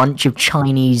to a bunch of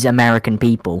Chinese American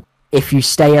people, if you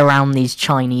stay around these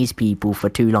Chinese people for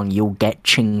too long, you'll get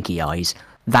chinky eyes.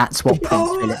 That's what Prince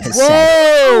Philip has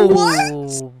said.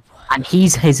 What? And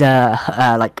he's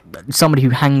somebody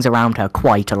who hangs around her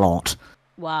quite a lot.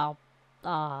 Wow.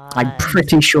 I'm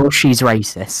pretty sure she's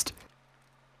racist.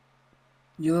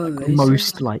 You're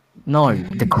racist? No,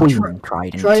 the Queen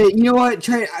Trident. Try it. You know what?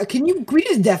 Try it. Can we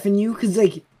just deafen you? Cause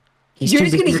he's you're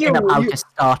just gonna hear how to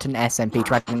start an SMP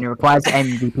Trident. It requires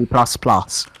MVP++.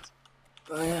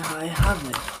 I have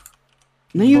it.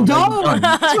 No, you don't.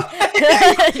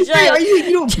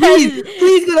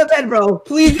 Please go to bed, bro.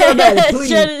 Please go to bed.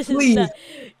 Please.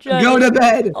 Go to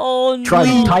bed. Oh no.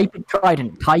 Type in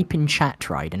Trident. Type in chat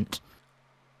Trident.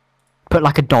 Put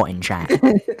a dot in chat.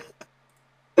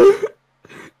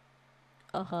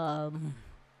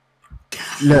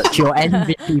 Look, your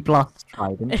MVP+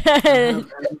 Trident.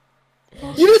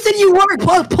 You said you were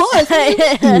plus.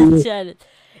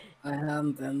 I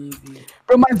am MVP.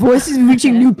 Bro, my voice is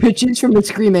reaching new pitches from the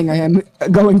screaming I am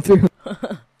going through.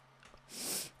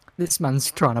 This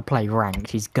man's trying to play ranked.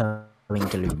 He's going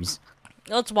to lose.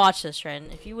 Let's watch this,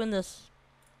 Trident. If you win this,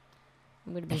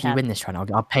 I'm gonna be If you happy. win this Trident,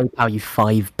 I'll PayPal you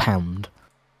 £5.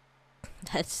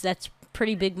 That's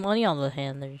pretty big money on the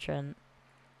hand there, Trent.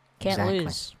 Can't Exactly.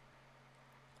 lose.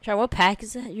 Trent, what pack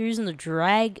is that? You're using the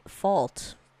Drag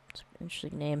Fault. It's an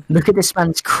interesting name. Look at this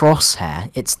man's crosshair.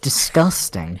 It's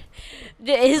disgusting.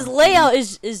 His layout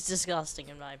is disgusting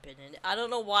in my opinion. I don't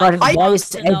know why. Trident, he why wants is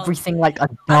to know. everything like a I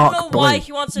don't dark know blue? why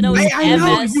he wants to know his I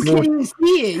know, MS. you can't even see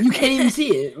it. You can't even see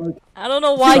it. Like, I don't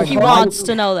know why he Trident, wants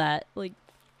to know that. Like,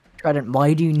 Trident,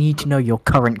 why do you need to know your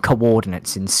current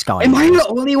coordinates in Sky? am I the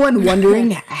only one wondering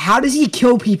how does he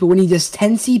kill people when he does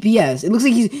 10 CPS? It looks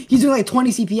like he's doing like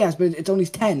 20 CPS, but it's only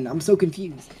 10. I'm so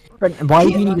confused. Trident, why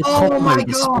do you need a Oh combo my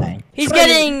display? he's Trident,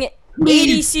 getting 80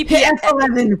 Please, CP. hit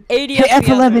F11. 80 Hit FPS right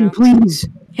now. F11, please.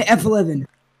 Hit F11.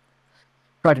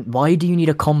 Trident, why do you need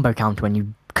a combo counter when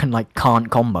you can't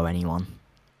combo anyone?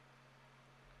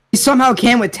 He somehow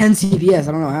can with 10 CPS.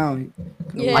 I don't know how.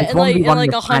 Yeah, I've and like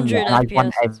 1v1 100 and I've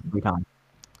won FPS. every time.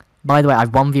 By the way,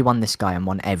 I've 1v1 this guy and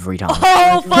won every time.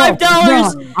 Oh,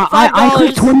 $5! I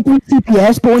click $5. 23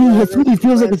 CPS, but when he hits me, it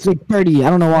feels like it's like 30. I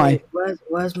don't know why.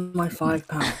 Where's my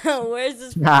 £5? Where's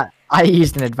this? Nah, I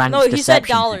used an advanced No, he said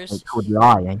deception dollars. technique called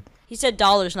lying. He said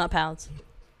dollars, not pounds.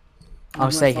 I'll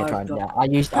say here, Trident. Yeah, I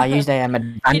used an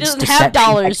advanced doesn't deception have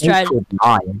dollars, technique Trident.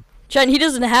 called lying. Trent, he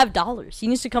doesn't have dollars. He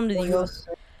needs to come to the What US.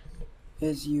 you're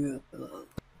saying is you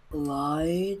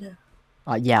lied?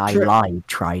 Yeah, I Trid- lied,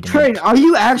 Trident. Trident, are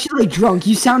you actually drunk?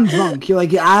 You sound drunk. You're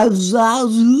like, you're not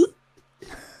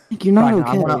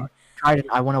Trident, okay. Trident,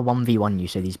 I want to 1v1 you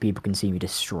so these people can see me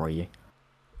destroy you.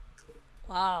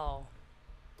 Wow.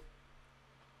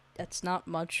 That's not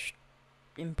much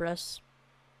impress.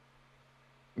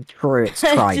 True, it's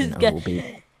Just Trident, get- it will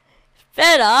be.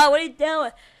 Finna, what are you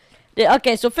doing? Yeah,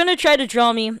 okay, so Finna tried to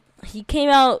draw me. He came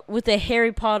out with a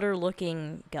Harry Potter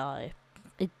looking guy.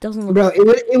 It doesn't look. Bro,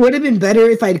 it would have been better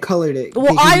if I'd colored it. Well,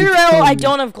 Because you IRL, told I me.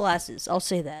 don't have glasses. I'll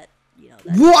say that. You know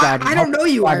that. What? Trident, I don't know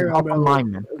you, Trident, IRL, hop bro. on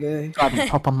mine, man. Okay. Trident,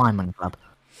 hop on my man club.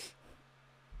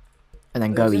 And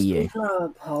then go Is this EU. even a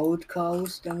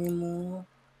podcast anymore?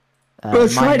 Bro,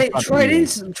 Mine club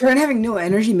EU. Trident having no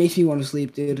energy makes me want to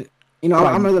sleep, dude. You know,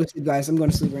 I'm gonna go to sleep, guys. I'm going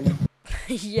to sleep right now.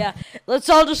 Yeah, let's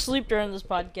all just sleep during this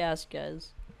podcast, guys.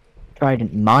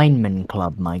 Trident, Mineman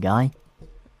Club, my guy.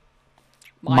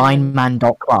 Mineman.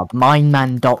 Mineman.club.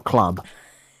 Mineman.club.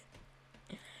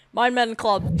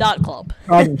 Mindmenclub.club.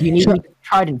 Trident, do you need me?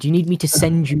 Trident, do you need me to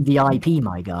send you the IP,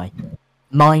 my guy?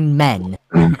 Mine men.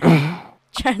 Trying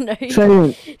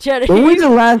Trident, when was the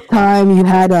last time you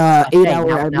had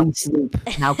 8-hour at least sleep?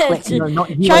 Now click. No, not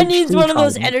you. Try needs one of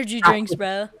those Trident. energy drinks,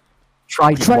 bro.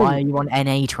 Trident, Trident. why are you on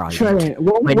NA Trident? Trident,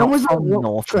 We're when not was from the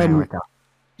North Trident, America.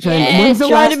 Trident, Yeah, when's the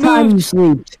try to last time move. you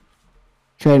slept?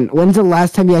 Trident, when's the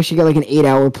last time you actually got like an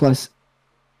 8-hour plus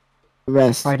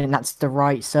rest? Trident, that's the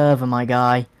right server, my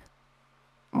guy.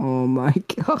 Oh my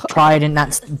god. Trident,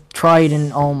 that's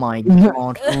Trident. Oh my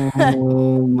god.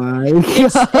 Oh my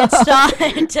It's god.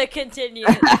 time to continue.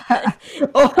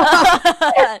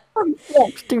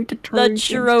 Walks through the The Trojan.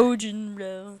 Trojan,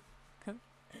 bro.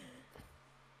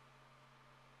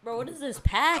 Bro, what is this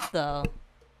pack, though?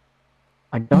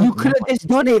 I don't You could know. have just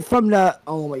done it from the.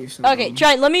 Oh my, you're so Okay, dumb.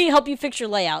 Try. Let me help you fix your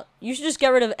layout. You should just get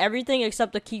rid of everything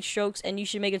except the keystrokes, and you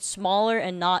should make it smaller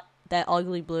and not that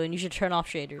ugly blue, and you should turn off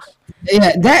shaders.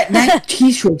 Yeah, that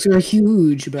keystrokes are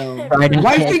huge, bro. Trident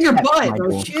Why are you can't doing your catch butt, my bro?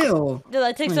 ball. Chill. Dude,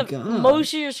 that takes my up God.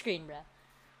 most of your screen, bro.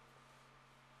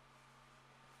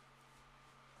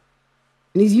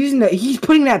 And he's using that. He's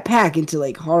putting that pack into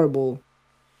like horrible,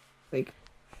 like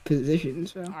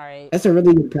positions. Bro. Alright. That's a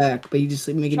really good pack, but you just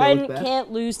like making it Trident look bad.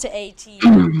 can't lose to AT.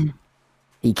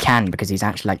 He can because he's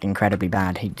actually like incredibly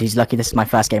bad. He's lucky this is my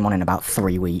first game on in about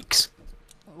 3 weeks.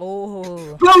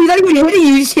 Oh. Bro, he's not even hitting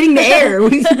you. He's just hitting the air.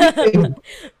 What is he doing?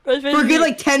 For For a good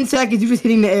like 10 seconds, you're just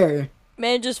hitting the air.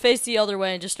 Man just faced the other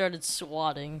way and just started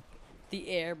swatting the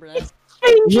air, bro.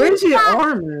 Where's your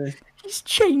armor? He's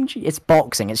changing. It's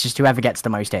boxing. It's just whoever gets the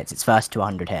most hits. It's first to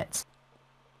 100 hits.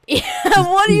 Yeah,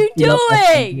 what are you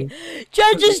doing?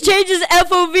 Chad just changes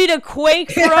FOV to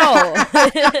Quake Pro.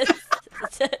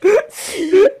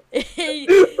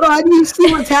 Bro, how do you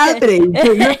see what's happening?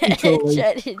 You're controlling.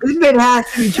 Chad- This man has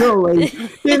to be trolling.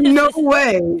 There's no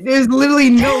way. There's literally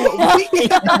no way.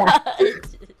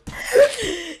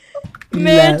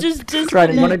 Man just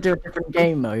Trident, you want to do a different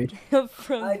game mode?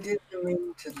 from I didn't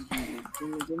mean to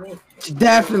do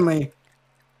Definitely.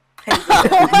 Trident,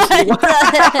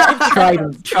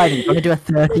 you want to do a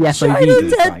 30 FOV Trident's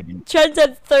dude, at, Trident? Trident's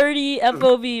at 30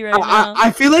 FOV right now.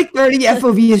 I feel like 30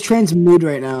 FOV is trans mood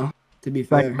right now, to be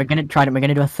fair. Right, we're gonna Trident, we're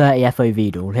gonna do a 30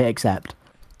 FOV duel. Hit accept.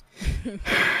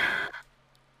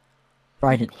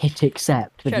 Trident, hit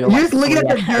accept. With Sure. your, You're like, just looking at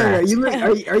the 3 camera.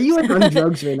 FPS. Are you like on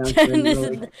drugs right now? Trident? This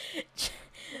Or, is- like-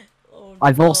 Oh,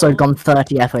 I've also no. gone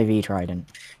 30 FOV Trident.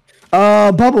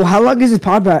 Bubble, how long is this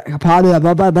pod back?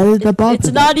 It's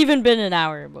not even been an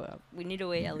hour, but we need to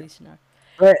wait at least an hour.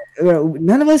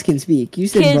 None of us can speak. You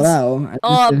said Kids,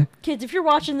 hello. Kids, if you're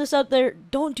watching this out there,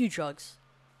 don't do drugs.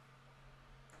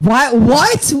 What?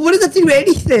 What? What does that do to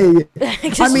anything?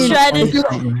 Just mean,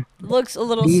 Trident looks a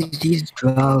little. These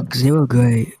drugs, they were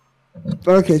great.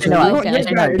 Okay, So no, okay.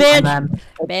 Ban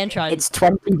Ban Trident. It's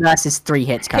 20 versus 3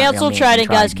 hits currently on Cancel me and Trident,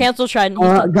 guys. Cancel Trident.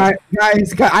 He's done.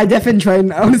 guys, I definitely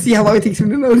tried. I want to see how long it takes me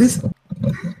to notice.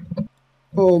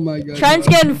 Oh my god. Trident's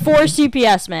getting 4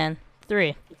 CPS, man.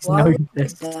 3. No,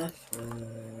 it's okay,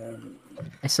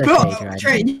 Bro, Trident.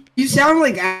 Trey, you sound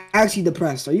like actually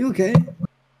depressed. Are you okay?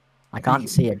 I can't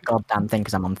see a goddamn thing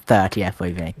because I'm on 30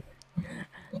 FOV.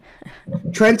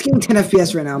 Trent's getting 10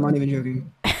 FPS right now. I'm not even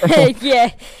joking.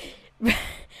 Yeah.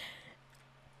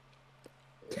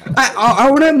 I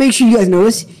want to make sure you guys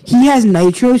notice he has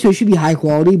nitro, so it should be high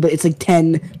quality, but it's like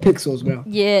 10 pixels, bro.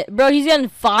 Yeah, bro, he's getting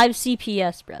 5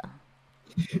 CPS, bro.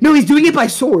 No, he's doing it by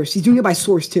source. He's doing it by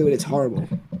source too, and it's horrible.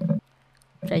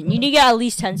 Trident, you need to get at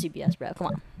least 10 CPS, bro. Come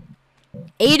on.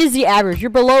 8 is the average. You're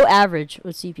below average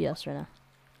with CPS right now.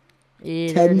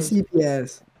 Yeah, 10 there it is.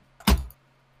 CPS.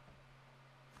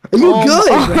 Are you good,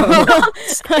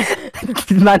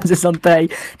 bro? Man's just on 30.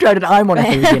 Trident, I'm on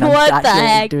FOV and I'm What the actually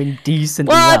heck? doing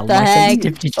decently What well. the My heck?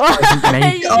 sensitivity doesn't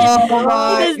make Oh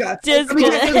my He god. just I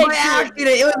mean, it was my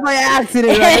accident. It was my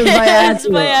accident. Right? It was my It's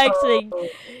accident. by accident.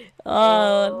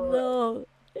 Oh,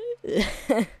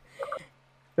 no.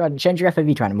 Trident, change your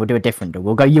FOV, Trident. We'll do a different duel.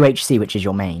 We'll go UHC, which is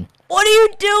your main. What are you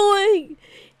doing?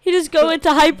 He just go into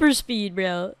hyperspeed,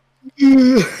 bro.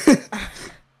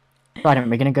 Trident,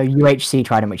 we're gonna go UHC,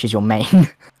 Trident, which is your main.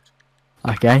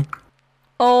 Okay?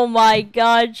 Oh my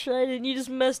god, Trident, you just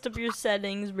messed up your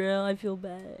settings, bro. I feel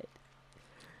bad.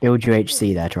 Build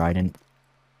UHC there, Trident.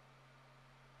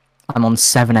 I'm on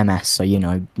 7 MS, so you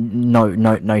know,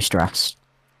 no stress.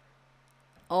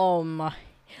 Oh my.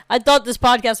 I thought this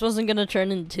podcast wasn't gonna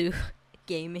turn into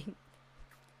gaming.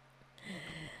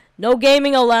 No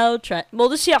gaming allowed, Trent. Well,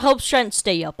 this helps Trent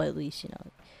stay up at least, you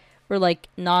know. Or like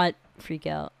not freak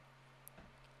out.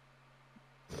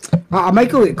 I might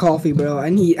go get coffee, bro. I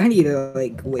need to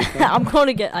like wake up. I'm going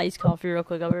to get iced coffee real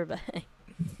quick. I'll be right back.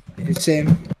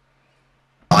 Same.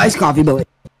 Iced coffee, but.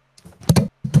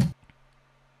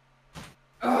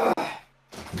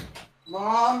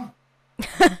 Mom.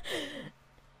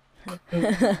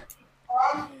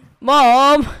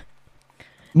 Mom.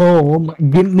 Mom,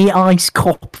 give me iced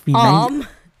coffee, mate.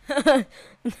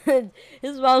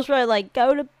 His mom's probably like,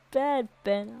 go to bed,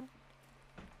 Ben.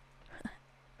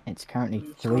 It's currently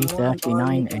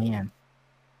 3:39 AM.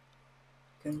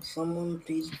 Can someone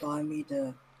please buy me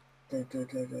the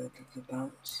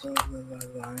bounce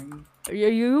line? Are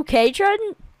you okay,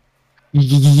 Trident?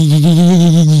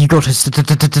 You got to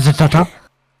stop.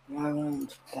 I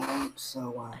want bounce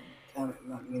so one.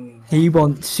 He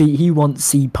wants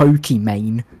see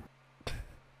Pokimane.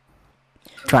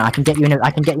 Try, I can get you in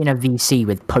a VC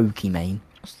with Pokimane.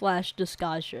 /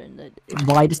 disguise, Trident.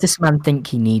 Why does this man think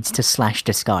he needs to /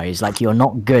 disguise? Like, you're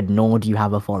not good, nor do you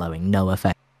have a following. No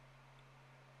effect.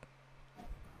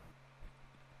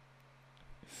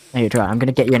 Hey, try. I'm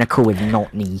gonna get you in a call with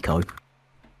not Nico.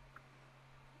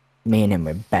 Me and him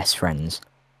were best friends.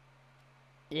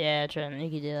 Yeah, Trident, you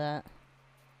can do that.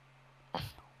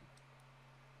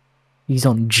 He's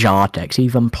on Jartex. He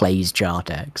even plays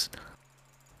Jartex.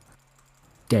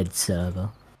 Dead server.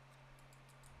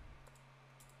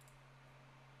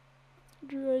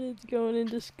 Trident's going in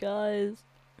disguise.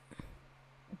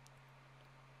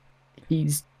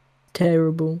 He's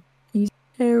terrible. He's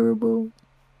terrible.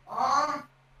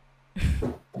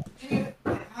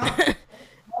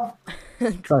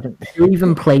 Trident. Who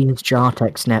even plays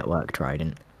Jartex Network,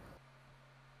 Trident?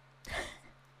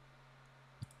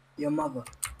 Your mother.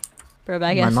 Bro, I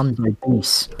My guess. mum's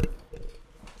obese.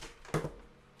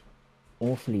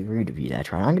 Awfully rude of you there,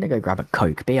 Trident. I'm gonna go grab a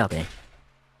Coke. BRB.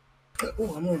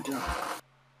 Oh, I'm gonna die.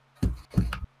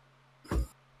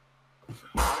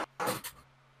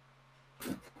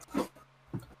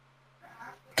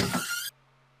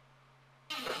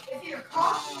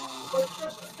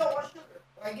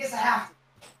 I guess I have to.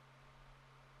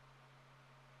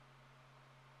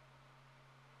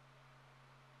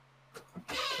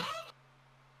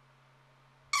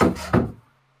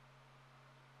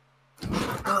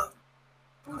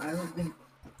 I don't think,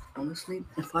 honestly,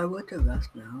 if I were to rest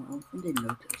now, I don't think they'd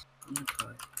notice. I'm gonna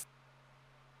try.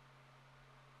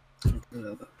 A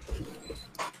little bit.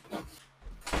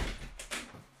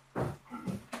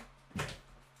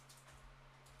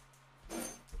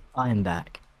 I am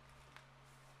back.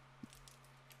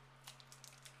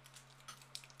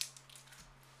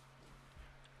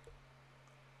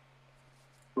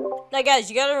 Now, guys,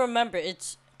 you gotta remember,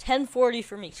 it's 10:40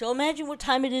 for me. So imagine what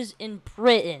time it is in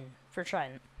Britain for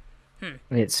Trident.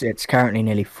 It's currently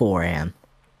nearly 4 a.m.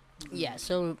 Yeah,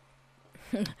 so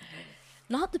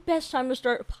not the best time to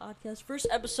start a podcast. First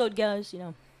episode, guys,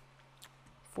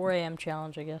 4 a.m.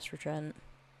 challenge, I guess, for Trident.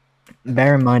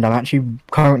 Bear in mind, I'm actually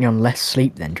currently on less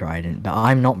sleep than Trident, but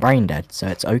I'm not brain dead, so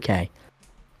it's okay.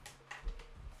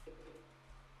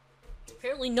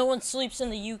 Apparently no one sleeps in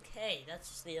the UK. That's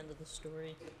just the end of the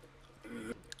story.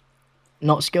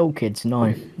 Not skill kids,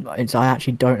 no. I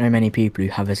actually don't know many people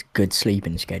who have a good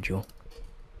sleeping schedule.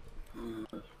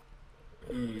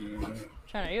 Trident,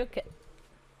 are you okay?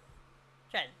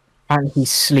 Trident. Apparently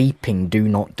sleeping, do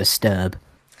not disturb.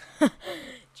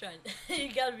 Trident.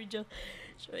 You gotta be joking.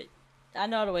 Wait. I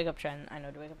know how to wake up Trident. I know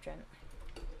how to wake up Trident.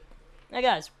 Now,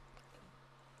 guys.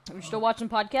 Are you still watching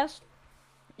podcasts?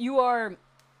 You are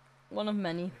one of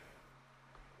many.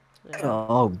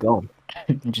 Oh god.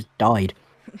 I just died.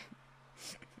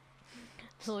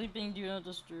 Sleeping, do not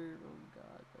disturb. Oh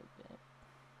god, okay.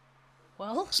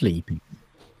 Well, Sleeping.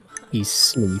 He's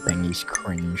sleeping, he's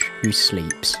cringe. Who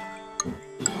sleeps?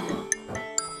 I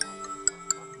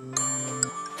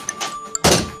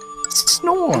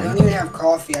Snoring! don't even have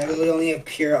coffee. I literally only have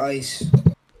pure ice.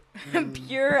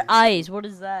 pure ice. What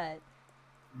is that?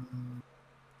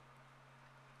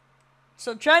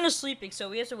 So trying to sleeping, so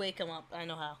we have to wake him up. I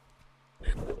know how.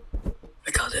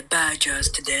 I called it badgers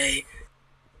today.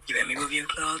 You made me move your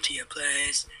clothes to your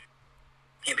place.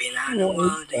 Maybe an animal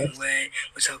anyway.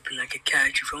 Was hoping I could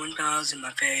catch you throwing balls in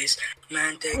my face.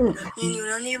 Romantic, you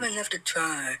don't even have to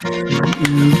try.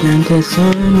 Dentist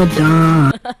in the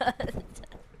dark.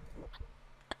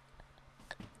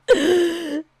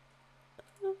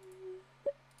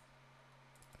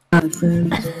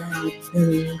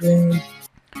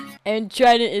 And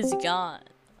Trident is gone.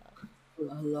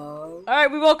 Hello?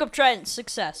 Alright, we woke up Trident.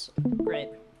 Success. Great.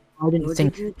 I didn't What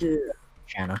think did you do?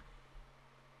 Shanna.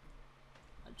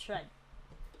 Trident.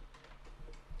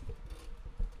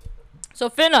 So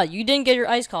Finna, you didn't get your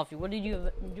iced coffee. What did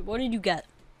you get?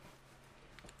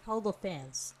 Tell the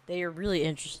fans. They are really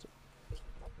interested.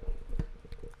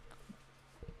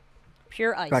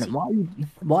 Pure ice. Trident,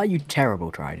 why are you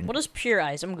terrible, Trident? What is pure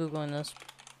ice? I'm googling this.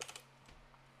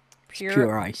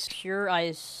 Pure ice. Pure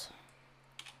ice.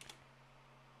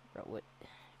 Bro, what?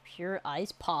 Pure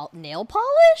ice nail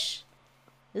polish?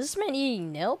 Is this man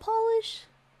eating nail polish?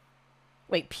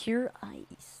 Wait, pure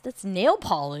ice. That's nail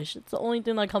polish. That's the only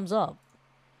thing that comes up.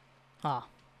 Huh.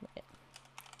 Wait.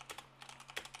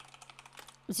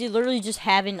 Is he literally just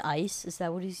having ice? Is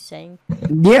that what he's saying?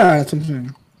 Yeah, that's what I'm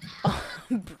saying.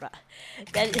 Bruh.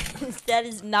 That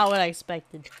is not what I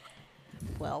expected.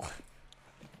 Well.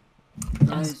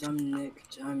 Guys, I'm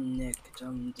nicked. I'm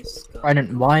disgusted.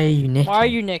 Trident, why are you Nick? Why are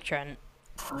you Nick Trent?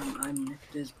 I'm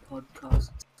nicked this podcast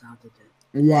Saturday.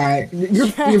 Why? You're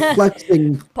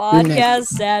flexing. Podcast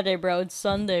Saturday, bro. It's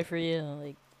Sunday for you.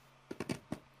 Like, you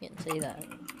can't say that.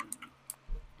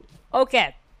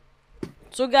 Okay.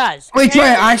 So, guys. Wait,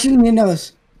 Trent, I actually need to know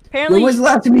this. Apparently, When was the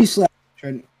last time you slept,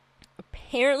 Trent?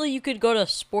 apparently you could go to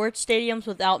sports stadiums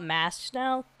without masks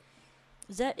now.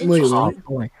 Is that Wait, interesting? Oh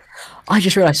boy. I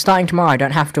just realised starting tomorrow I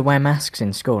don't have to wear masks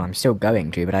in school. I'm still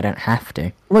going to, but I don't have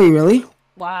to. Wait, really?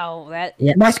 Wow, that.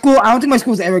 Yeah. My school, I don't think my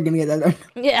school's ever gonna get that done.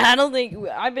 Yeah, I don't think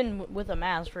I've been with a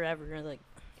mask forever.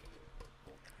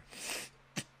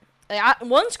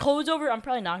 Once COVID's over, I'm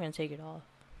probably not gonna take it off.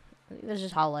 I think that's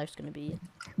just how life's gonna be.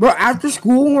 Bro, after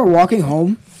school, when we're walking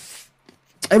home,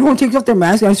 everyone takes off their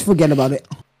mask and I just forget about it.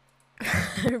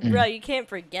 Bro, you can't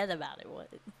forget about it. What?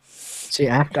 See,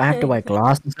 I have to wear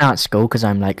glasses now at school because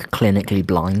I'm like clinically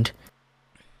blind.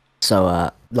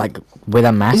 So, like with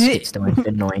a mask, it's the most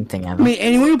annoying thing I ever. mean,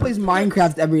 anyone who plays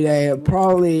Minecraft every day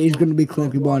probably is gonna be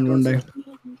clinically blind one day.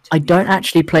 I don't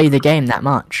actually play the game that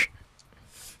much.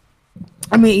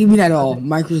 I mean, even at all,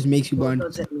 Minecraft just makes you What blind.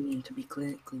 does it mean to be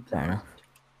clinically Fair blind? enough.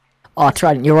 Oh,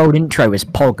 Trident, your old intro was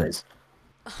Poggers.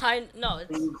 No,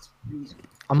 it's Please.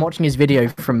 I'm watching his video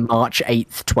from March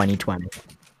 8th, 2020.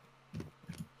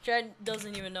 Chad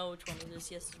doesn't even know which one it is.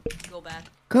 He has to go back.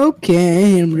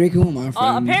 Cocaine, I'm drinking with my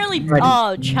friends. Apparently,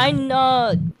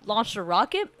 China launched a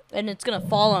rocket and it's gonna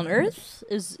fall on Earth.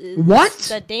 Is What?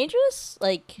 that dangerous?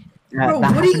 Like, Bro,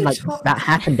 that what are you happened, like, talking- that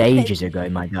happened ages ago,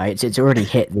 my guy. It's already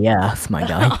hit the Earth, my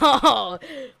guy. oh,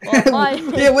 well,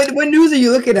 fine. Yeah, what news are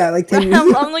you looking at? Like 10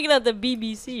 news? I'm looking at the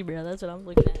BBC, bro. That's what I'm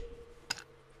looking at.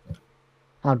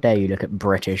 How dare you look at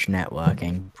British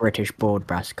networking, British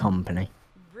broadcast company.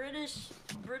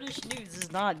 British news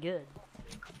is not good.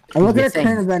 I'm looking The at current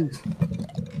thing- events.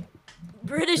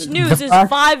 British news is fact-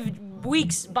 5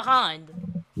 weeks behind.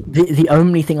 The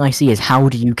only thing I see is how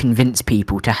do you convince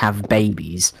people to have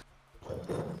babies?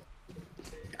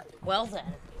 Well then.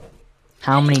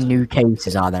 How many new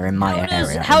cases are there in my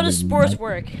area? How does sports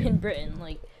work in Britain?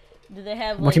 Like, do they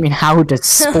have like? What do you mean? How does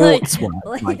sports work?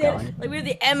 Like, My they- guy? like we have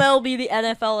the MLB, the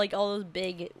NFL, like all those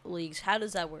big leagues. How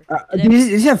does that work?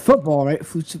 You have football, right?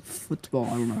 Football. I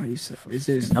don't know how you say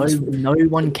it. No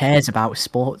one cares about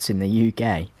sports in the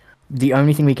UK. The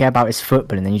only thing we care about is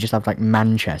football, and then you just have like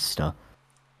Manchester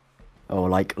or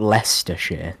like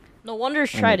Leicestershire. No wonder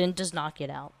Trident does not get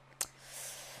out.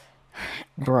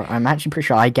 Bro, I'm actually pretty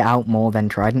sure I get out more than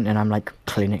Trident, and I'm like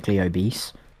clinically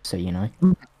obese. So you know.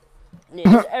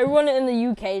 Yeah, everyone in the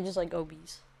UK is just like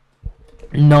obese.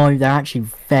 No, they're actually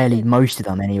fairly. Most of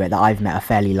them, anyway, that I've met are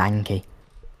fairly lanky.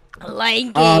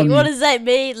 Lanky. Um, What does that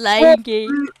mean? Lanky.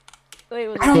 Wait,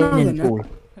 what I don't know. Thin the and name. tall.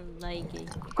 lanky?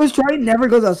 Because Trident never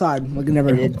goes outside. Like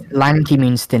never. Lanky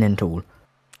means thin and tall.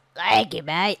 Lanky,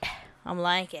 mate. I'm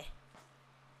lanky.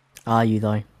 Are you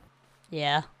though?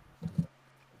 Yeah,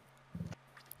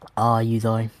 Are you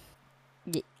though?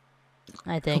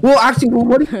 I think. Well, actually,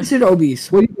 what do you consider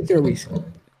obese? What do you consider obese?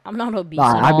 I'm not obese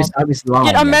Nah, at I all. was lying.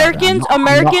 Dude, about that. Americans I'm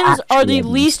not are actually the obese.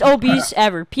 least obese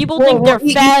ever. People Well, think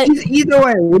they're fat. Either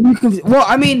way, what do you well,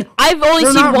 I mean, I've only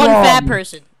they're seen not one fat wrong.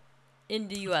 person in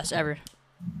the U.S. ever,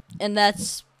 and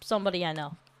that's somebody I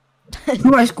know. in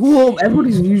my school,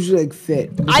 everybody's usually like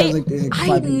fit. I besides, like, there's, like, I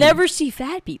five people. never see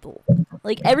fat people.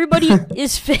 Like everybody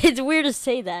is fit. It's weird to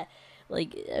say that.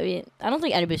 Like I mean, I don't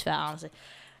think anybody's fat honestly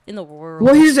in the world.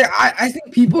 Well, here's the. I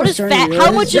think people What are is starting fat? to How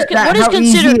realize much is that what is how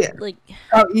considered easy, like?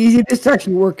 how easy it is to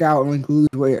actually work out and like lose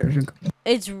weight. I think.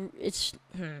 It's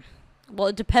well,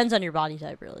 it depends on your body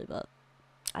type really, but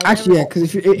Actually, yeah,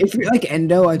 because if you're like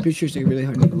endo, I'm pretty sure it's like really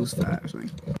hard to lose fat or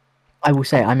something. I will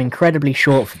say I'm incredibly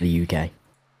short for the UK.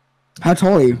 How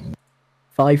tall are you?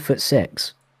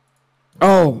 5'6".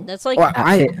 Oh, That's like well,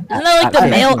 isn't that like the I-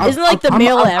 male? I'm- Isn't like the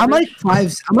male I'm like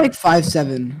average? I'm like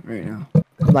 5'7" right now.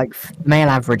 Like male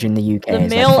average in the UK. The is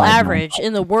male like 5'9". average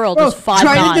in the world Bro, is 5'9".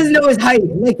 Trident doesn't know his height.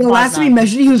 Like the last time he 5'9".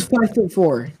 measured, he was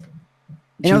 5'4",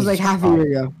 and I was like Jesus half a year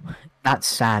ago. That's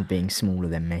sad being smaller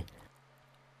than me.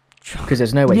 Because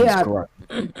there's no way Yeah.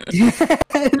 he's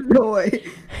grown. No way.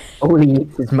 All he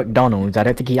eats is McDonald's. I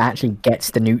don't think he actually gets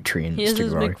the nutrients He has to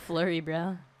his grow. McFlurry,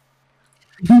 bro.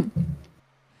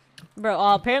 Bro,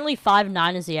 apparently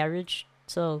 5'9" is the average.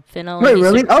 So Finn only Wait, needs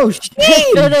really? to- Oh shit!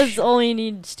 Finn only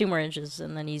needs 2 more inches,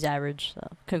 and then he's average. So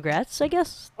congrats, I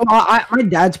guess. Oh, my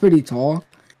dad's pretty tall,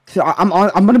 so I'm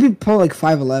gonna be probably like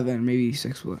 5'11", maybe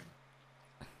 6 foot.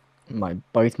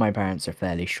 Both my parents are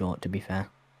fairly short, to be fair.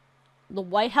 The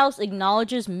White House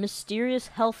acknowledges mysterious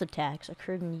health attacks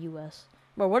occurred in the U.S.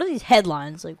 Bro, what are these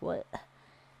headlines? Like what?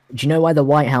 Do you know why the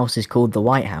White House is called the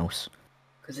White House?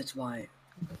 Because it's white.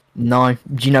 No.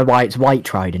 Do you know why it's white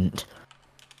Trident?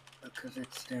 Because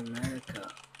it's the America.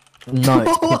 No.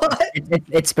 What?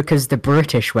 It's because the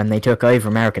British, when they took over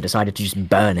America, decided to just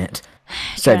burn it.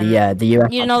 So the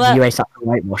US, You know the that- US had to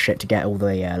whitewash it to get all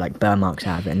the like burn marks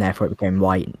out of it, and therefore it became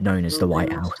white, known as the Well, White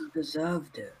they House. must have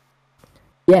deserved it.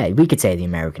 Yeah, we could say the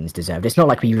Americans deserved it. It's not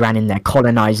like we ran in there,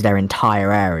 colonized their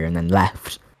entire area, and then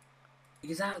left.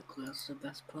 Exactly, that's the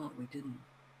best part. We didn't.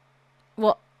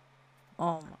 What?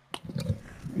 Oh my.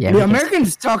 Yeah, The we can-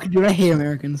 Americans talk, dude. I hate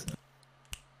Americans.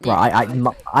 Bro,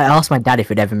 I asked my dad if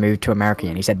he'd ever moved to America,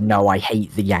 and he said, no, I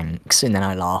hate the Yanks, and then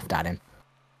I laughed at him.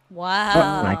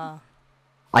 Wow.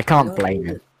 I can't blame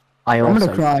him. I'm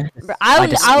gonna cry. Bro,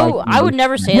 I would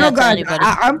never say No, that to guys, anybody.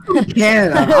 I'm from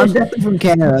Canada. I'm definitely from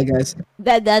Canada, guys.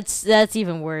 That's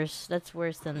even worse. That's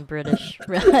worse than British.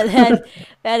 that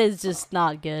is just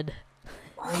not good.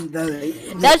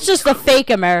 That's just the fake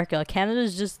America.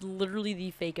 Canada's just literally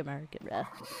the fake America, bruh.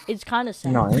 It's kind of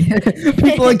sad. No.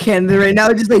 People in Canada right now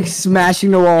are just like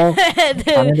smashing the wall.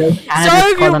 Canada's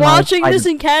Sorry if you're colonized watching by this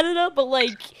the- in Canada, but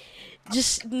like,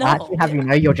 just no. Actually, have you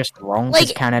know you're just wrong, because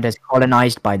Like- Canada's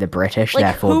colonized by the British, Like,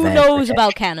 therefore who they're knows British.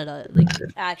 about Canada? Like,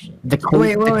 actually, The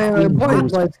Wait, Queen- the Queen boys,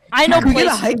 rules- boys. I know Can we get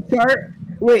a places. height chart?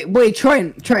 Wait,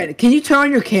 Trent, can you turn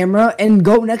on your camera and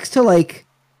go next to like,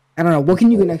 I don't know, what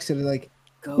can you go next to like?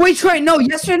 Go. Wait, Trent, no,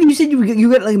 yesterday you said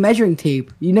you got like measuring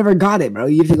tape. You never got it, bro.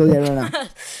 You have to go get it right now.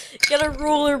 Get a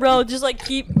ruler, bro. Just like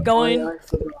keep going. I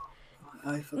forgot.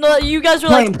 I forgot. No, you guys were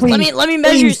Brian, like, please, let me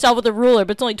measure please. yourself with a ruler,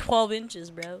 but it's only 12 inches,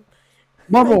 bro.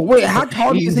 Marvel, wait, how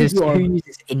tall do you think Jesus, you are? who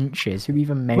uses inches? Who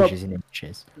even measures in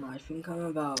inches? I think I'm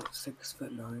about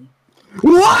 6'9".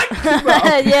 What?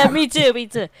 Yeah, me too.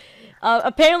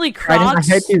 Apparently Crocs.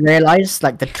 I hope you realise,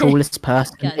 like, the tallest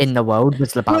person Guys. in the world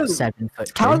was about Dude,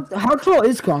 7'2". How tall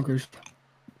is Conkers?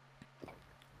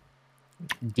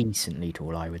 decently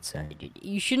tall, I would say.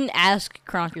 You shouldn't ask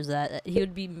Cronkers that. He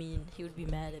would be mean. He would be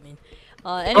mad at me.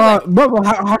 Anyway, Bro,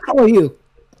 how tall are you?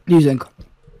 Do you think?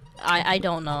 I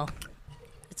don't know.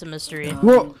 It's a mystery.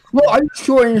 Well, are you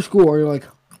short in your school? Or you're like,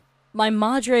 My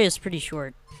madre is pretty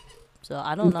short, so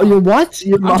I don't you're know. what?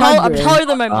 You're I'm madre. taller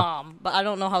than my mom, but I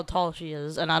don't know how tall she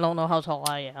is, and I don't know how tall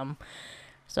I am.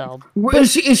 So,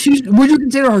 Is she? Would you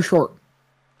consider her short?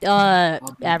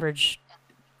 average.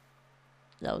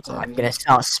 That was I'm gonna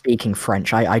start speaking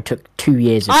French. I took 2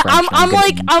 years of French.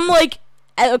 I'm like,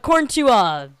 according to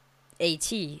AT,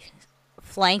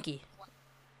 flanky.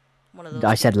 One of those.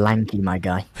 I said lanky, my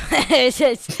guy. It's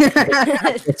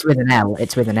It's with an L.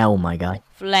 It's with an L, my guy.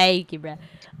 flaky, bruh.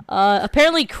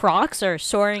 Apparently Crocs are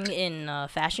soaring in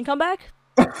fashion comeback.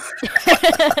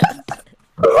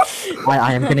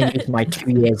 I am gonna use my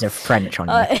 2 years of French on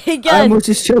you. I Again, almost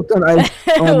just choked on ice.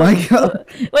 Oh my god.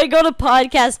 wait, go to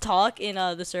podcast talk in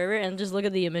the server and just look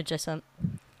at the image I sent.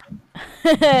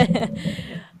 wait,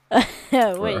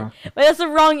 that's the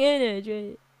wrong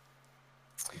image.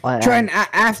 Wait. Trent,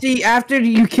 after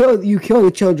you kill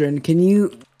the children, can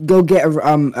you go get a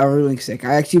ruling stick?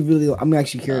 I'm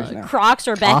actually curious now. Crocs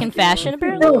are back in fashion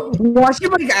apparently. No, watch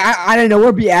him like I don't know,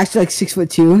 or be actually like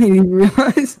 6'2" and you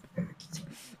realize.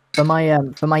 For my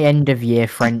end of year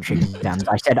French exams,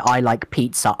 I said I like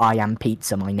pizza. I am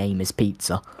pizza. My name is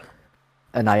pizza,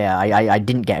 and I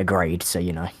didn't get a grade, so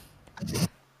you know.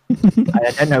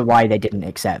 I don't know why they didn't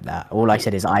accept that. All I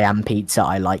said is I am pizza.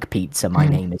 I like pizza. My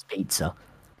name is pizza.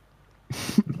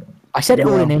 I said it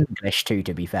all in English too,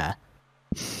 to be fair.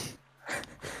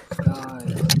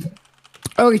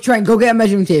 Okay, Trent, go get a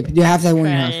measuring tape. You have to have one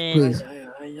in your house, Right. please.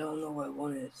 I don't know what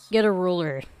one is. Get a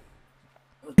ruler.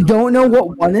 You don't know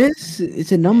what one is?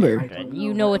 It's a number.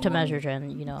 You know what to measure, Jen.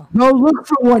 You know. No, look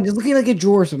for one. Just look at like a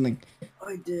drawer or something.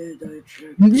 I did. I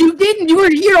checked. You didn't. You were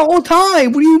here the whole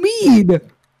time. What do you mean?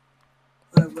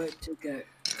 I went to get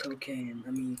cocaine.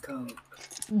 I mean coke.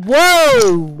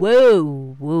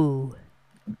 Whoa.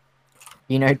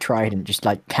 You know, Trident just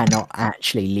like cannot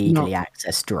actually legally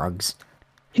access drugs.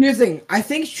 Here's the thing. I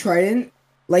think Trident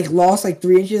like lost like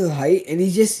 3 inches of height, and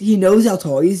he knows how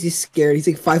tall. He's just scared. He's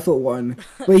like 5'1",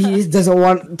 but he just doesn't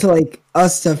want to like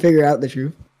us to figure out the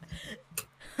truth.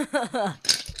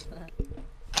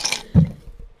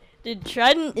 Dude,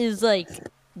 Trident is like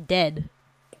dead.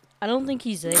 I don't think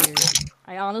he's there.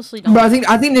 I honestly don't. But I think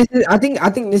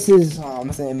this is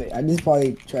this is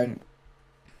probably Trident.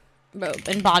 Bro,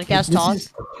 in podcast talk.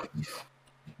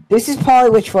 This is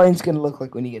probably what Trident's gonna look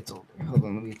like when he gets older. Hold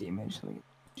on, let me get the image.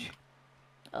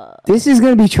 This is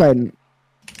gonna be Trident.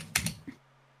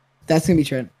 That's gonna be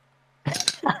Trident.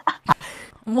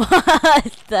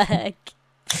 What the heck?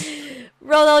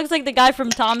 Bro, that looks like the guy from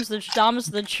Thomas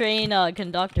the Train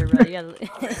conductor, bro. Yeah.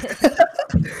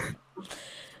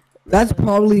 That's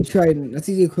probably Trident. That's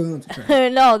the equivalent to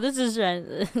Trident. No, this is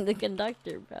the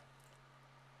conductor, bro.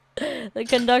 The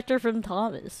conductor from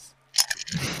Thomas.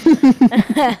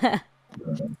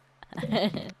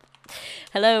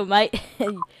 Hello, mate.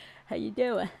 How you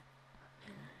doing?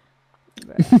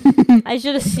 Bro. I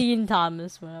should have seen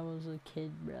Thomas when I was a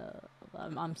kid, bro.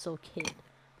 I'm so kid.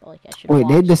 But, like, I should. Wait,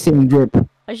 they had the same drip.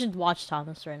 I should watch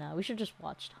Thomas right now. We should just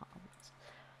watch Thomas.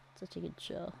 Such a good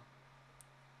show.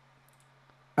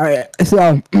 Alright,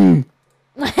 so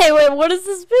Hey, wait, what is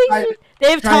this picture?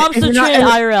 They have Thomas the Train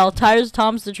not- IRL. Tires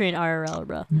Thomas the Train IRL,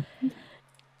 bro.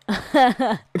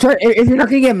 if you're not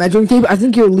gonna get measuring tape, I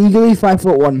think you're legally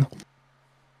 5'1".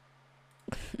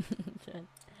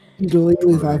 You're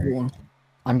legally 5'1".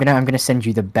 I'm gonna send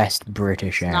you the best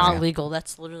British area. Not legal.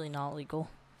 That's literally not legal.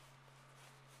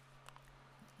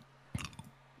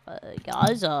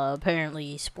 Guys,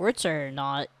 apparently sports are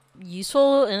not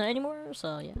useful anymore.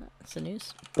 So yeah, that's the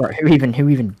news. Right, who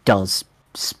even does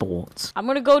sports? I'm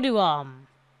gonna go to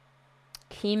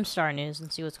Keemstar News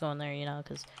and see what's going there. You know,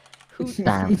 because who?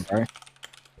 Damn, bro.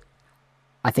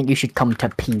 I think you should come to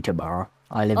Peterborough.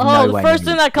 I live Oh, nowhere. the first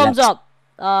near thing that comes left.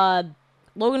 up.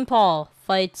 Logan Paul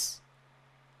fights.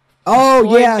 Oh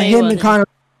Floyd yeah, him and Mayweather.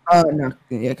 Conor. No,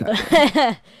 yeah.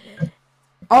 Conor.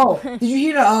 Oh, did you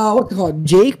hear the what's it called?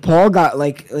 Jake Paul got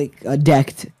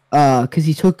decked because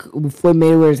he took Floyd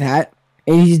Mayweather's hat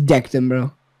and he just decked him,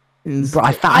 bro. Bro,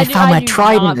 I found where do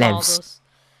Trident not follow lives. those.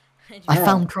 I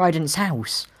found Trident's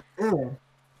house.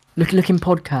 Look in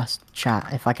podcast chat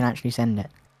if I can actually send it.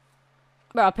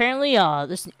 Bro, apparently,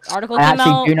 this article I came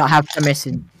actually out. do not have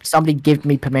permission. Somebody give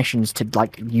me permissions to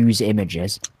like use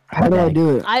images. How do I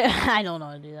do it? I don't know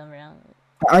how to do that right now.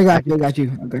 I got you.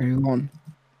 Go on.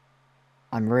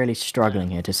 I'm really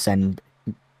struggling here to send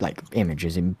like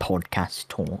images in podcast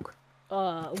talk.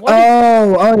 What?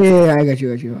 Oh yeah, I got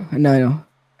you. No, I know.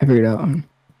 I figured it out.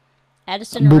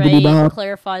 Addison Rae Boobity-bop.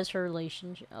 clarifies her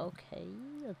relationship. Okay,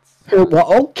 that's.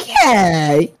 Well,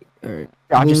 okay. Alright.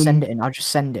 I'll just send it in. I'll just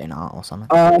send it in art or something.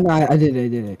 No, I did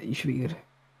it. You should be good.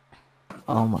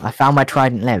 I found my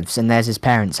Trident lives, and there's his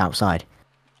parents outside.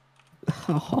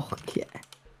 Okay.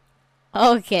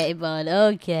 Okay, bud.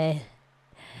 Okay.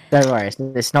 Don't worry,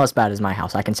 it's not as bad as my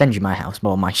house. I can send you my house,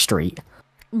 or my street.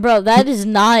 Bro, that is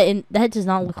not in. That does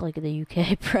not look like the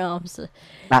UK, bro. I'm so...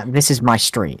 This is my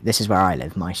street. This is where I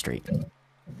live. My street.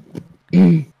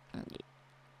 You're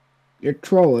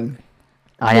trolling.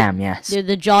 I am, yes. Dude,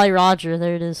 the Jolly Roger.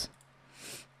 There it is.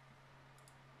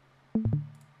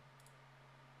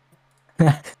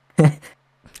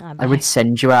 I would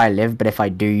send you where I live, but if I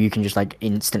do, you can just like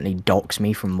instantly dox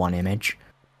me from one image.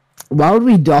 Why would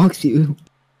we dox you?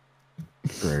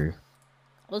 True.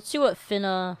 Let's see what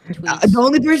Finna tweets. The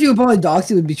only person who would probably dox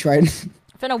you would be Trident.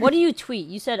 Finna, what do you tweet?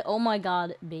 You said, "Oh my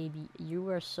God, baby, you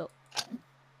are so."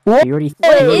 What? You already.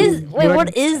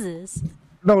 What is this?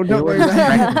 No, don't worry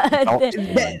about it.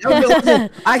 Listen,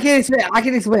 I can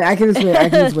explain.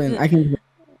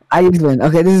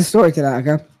 Okay, this is a story to that,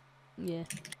 okay? Yeah.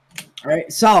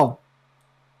 Alright, so,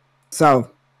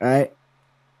 alright.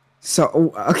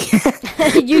 So,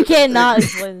 okay. You cannot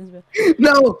explain this, bro.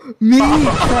 No, me,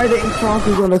 Trident, and Kronk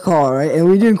was on the call, right? And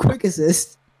we were doing quick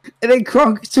assist. And then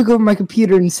Kronk took over my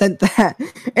computer and sent that.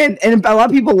 And a lot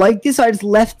of people liked it, so I just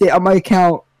left it on my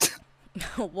account.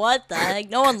 What the heck?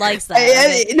 No one likes that.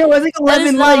 No, it was like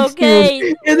 11 likes, okay.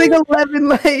 dude. It was like 11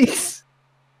 likes.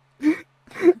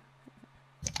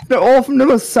 They're all from the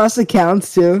most sus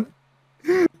accounts, too.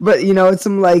 But, you know, it's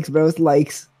some likes, bro. It's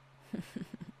likes.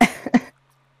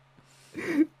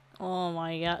 Oh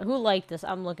my God. Who liked this?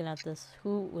 I'm looking at this.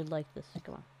 Who would like this?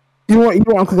 Come on. You want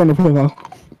to click on the profile.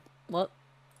 What?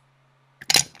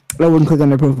 I wouldn't click on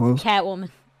their profiles. Catwoman.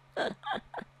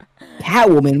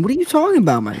 Catwoman? What are you talking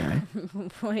about, my guy?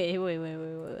 Wait.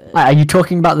 Are you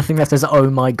talking about the thing that says, "Oh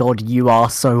my God, you are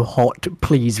so hot.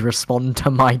 Please respond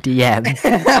to my DM"?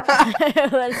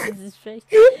 What is his face?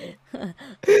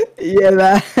 Yeah,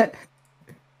 that.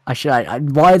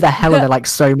 Why the hell are there like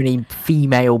so many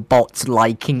female bots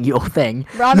liking your thing?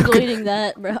 Bro, I'm deleting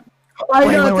that, bro. I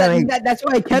Wait, know, wait. that's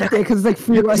why I kept it, because like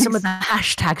free Look at likes. some of the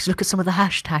hashtags. Look at some of the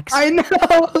hashtags. I know.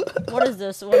 What is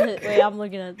this? Wait, I'm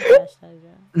looking at the hashtag.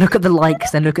 Yeah. Look at the likes,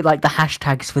 then look at like the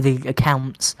hashtags for the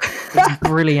accounts. It's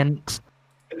brilliant.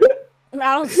 I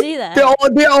don't see that. They're all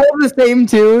the same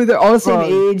too. They're all the same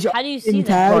Bro. age. How do you see in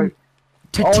that?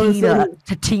 tag.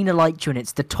 Tatina liked you, and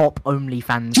it's the top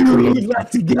OnlyFans Dude, creator.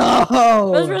 let's This go.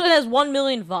 person has 1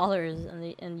 million followers, and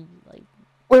like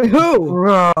Wait, who?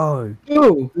 Bro,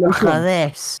 Who? look at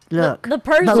this. Look. the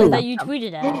person Look. that you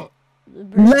tweeted at. The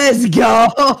person- Let's go.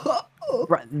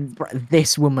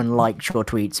 This woman liked your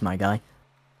tweets, my guy.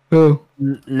 Who?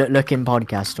 Look in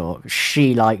podcast talk.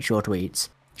 She liked your tweets.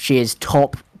 She is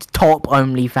top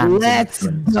OnlyFans. Let's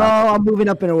influencer. go. I'm moving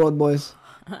up in the world, boys.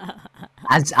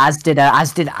 As did at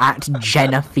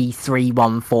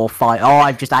Jennifer3145. Oh,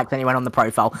 I've just accidentally went on the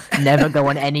profile. Never go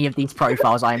on any of these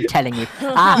profiles. I am telling you.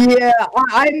 Yeah,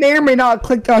 I may or may not have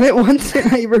clicked on it once,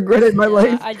 and I regretted my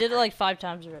life. I did it like 5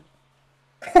 times already.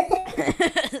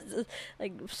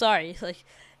 Like, sorry. Like,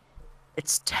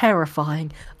 It's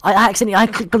terrifying. I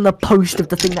clicked on the post of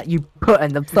the thing that you put,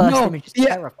 and the first image is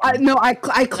terrifying. I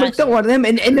clicked on one of them,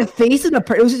 and in the face of it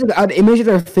was just like an image of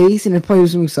their face, and it probably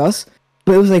was something sus,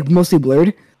 but it was like mostly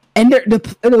blurred. And it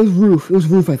was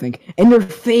roof, I think. And their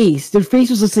face was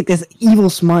just like this evil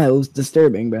smile. It was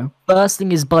disturbing, bro. First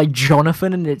thing is by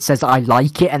Jonathan, and it says I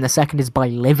like it, and the second is by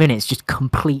Liv, and it's just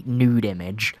complete nude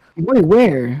image. Wait,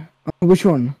 where? Which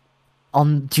one?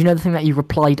 Do you know the thing that you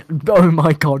replied? Oh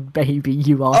my God, baby,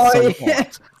 you are so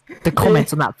hot. The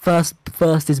comments on that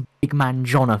first is big man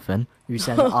Jonathan, who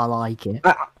says I like it.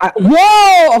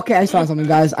 Whoa! Okay, I saw something,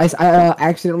 guys. I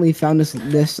accidentally found this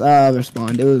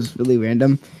respond. It was really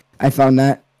random. I found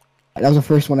that. That was the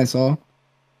first one I saw.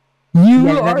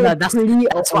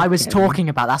 That's what I was talking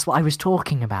about. That's what I was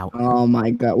talking about. Oh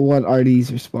my God, what are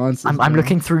these responses? I'm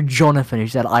looking through Jonathan, who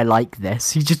said I like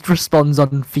this. He just responds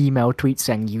on female tweets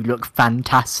saying you look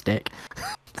fantastic.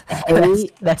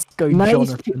 let's go, nice.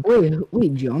 Jonathan.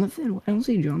 Wait, Jonathan? I don't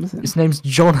see Jonathan. His name's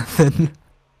Jonathan.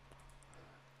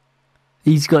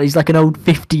 He's like an old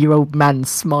 50-year-old man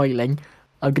smiling.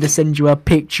 I'm gonna send you a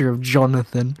picture of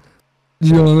Jonathan.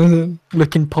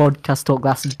 Look in podcast talk.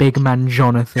 That's big man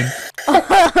Jonathan.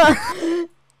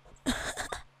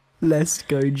 Let's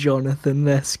go, Jonathan.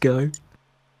 Let's go.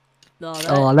 no,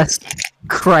 Let's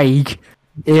Craig.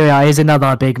 Here's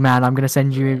another big man. I'm gonna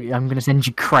send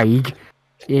you Craig.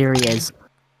 Here he is.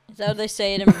 Is that what they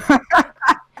say in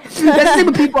That's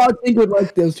the people I think would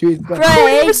like those tweets. But...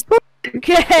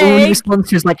 Craig? All he responds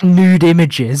to is like nude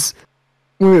images.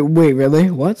 Wait, really?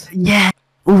 What? Yeah.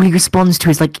 All he responds to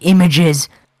is like images.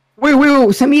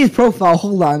 Wait, send me his profile,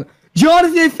 hold on.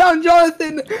 Jonathan, found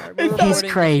Jonathan! He's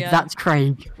Craig, that's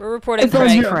Craig. We're reporting It's on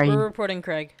Craig. you. We're reporting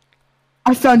Craig.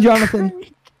 I found Jonathan.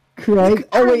 Craig?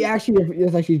 Oh wait, actually,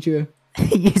 that's actually true.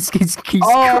 he's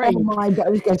Oh Craig. my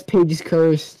god, this guy's page is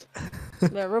cursed.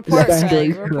 Yeah, report That's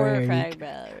Craig. Craig. Report Craig,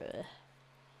 bro.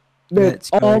 Let's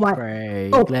go, oh my,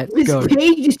 Craig. oh, Let's this go.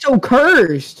 page is so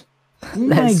cursed. Oh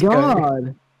Let's my go.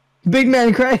 god. Big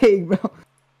man Craig, bro.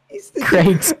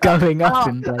 Craig's going up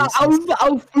in places.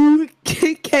 I'll food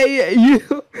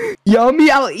you.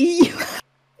 Yummy, I'll eat you.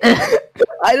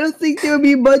 I don't think there would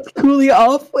be much cooling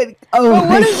off when. Oh Bro, my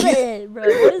what is god. it, bro?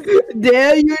 What is it?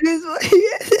 Damn, you're this.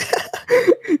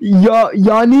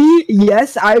 Yanni,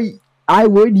 yes, I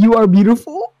would. You are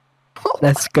beautiful.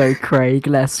 Let's go, Craig.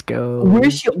 Let's go.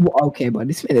 Where's she? Okay, but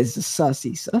this man is a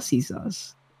sussy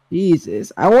sus.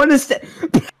 Jesus, I want to stay.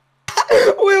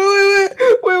 Wait.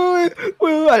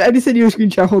 I just sent you a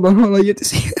screenshot. Hold on. You have to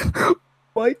see it. Oh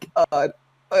my god.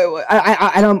 Wait.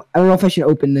 I don't know if I should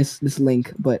open this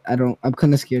link, but I'm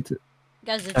kind of scared to.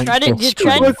 Guys, the Don't Trident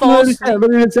feel fall asleep.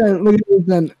 Look at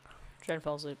this. Trident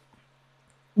fall asleep.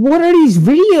 What are these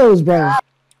videos, bro?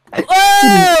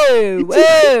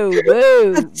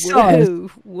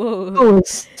 Whoa. Oh,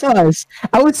 it's sus.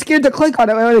 I was scared to click on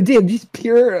it when I did. Just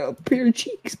pure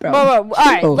cheeks, bro.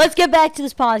 Alright, let's get back to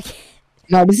this podcast.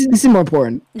 No, this is more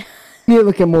important. I need to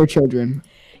look at more children.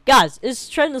 Guys, is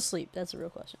Trident asleep? That's the real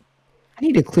question. I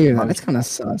need to clear that. That's kind of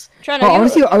sus. Trident, Oh, I want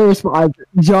to see what other response.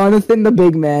 Jonathan, the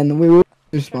big man. We will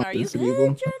respond are to you this good,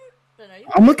 people. Trident?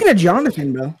 I'm looking at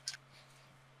Jonathan, bro.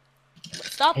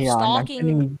 Stop Hang on, I'm stalking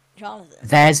getting- Jonathan.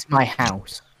 There's my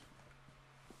house.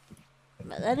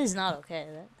 That is not okay.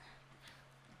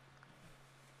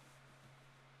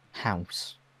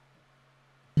 House.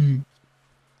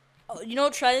 Oh, you know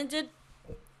what Trident did?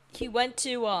 He went to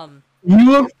You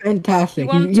look fantastic. He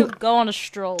wanted to go on a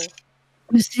stroll.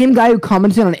 The same guy who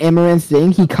commented on Amaranth's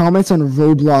thing, he comments on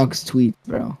Roblox tweets,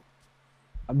 bro.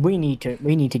 We need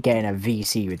to get in a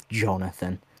VC with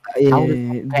Jonathan. Yeah.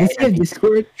 This guy's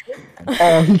Discord.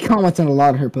 Oh, he comments on a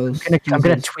lot of her posts. I'm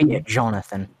gonna tweet at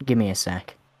Jonathan. Give me a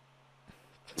sec.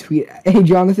 Tweet. Hey,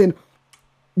 Jonathan.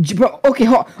 Bro, okay,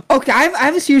 okay. I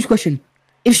have a serious question.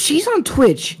 If she's on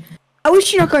Twitch, how is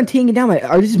she not gonna take it down?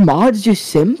 Are these mods just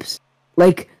simps?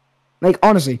 Like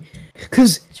honestly,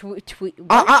 because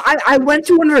I went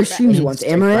to one of her streams once,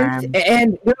 Amaranth,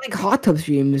 and they're like hot tub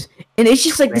streams, and it's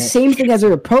just like the same thing as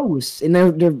her posts, and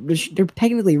they're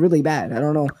technically really bad. I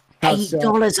don't know.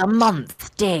 $8 a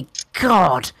month, dear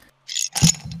God,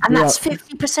 and that's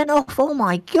 50% off. Oh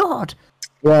my God.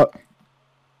 What?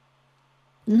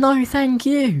 No, thank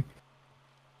you.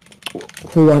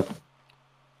 For what?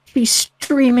 She's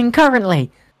streaming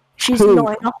currently. She's Who?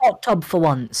 not in a hot tub for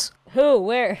once. Who?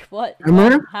 Where? What?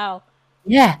 Amanda? How?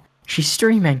 Yeah, she's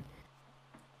streaming.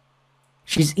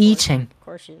 She's eating. Of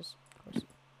course she is.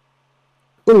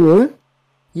 Oh, really?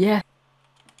 Yeah,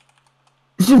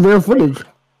 This is rare footage.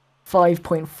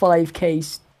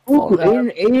 5.5k. Ooh,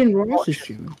 Aiden Ross is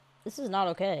streaming. This is not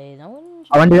okay. No one.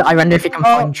 I wonder if you can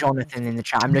find Jonathan in the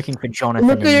chat. I'm looking for Jonathan.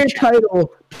 Look in at your the chat.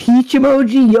 title. Peach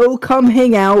emoji, yo, come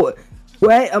hang out.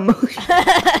 Wet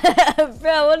emoji.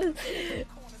 Bro,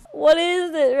 what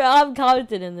is it? Bro, I'm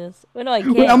commenting in this. Wait, no, I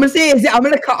can't. Wait, I'm gonna say, I'm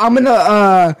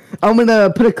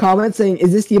gonna put a comment saying,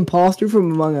 "Is this the imposter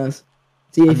from Among Us?"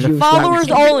 See if you Followers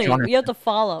only. Jonathan. You have to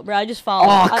follow, bro. I just followed.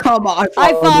 Oh come on!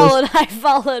 I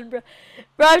followed, bro.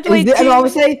 Bro, I have to wait. I'm gonna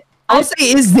say,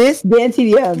 is this Dan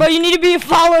TDM? Bro, you need to be a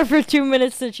follower for 2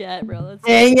 minutes to chat, bro. That's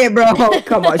Dang it, bro!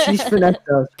 Come on, she's finessed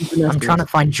us. I'm trying to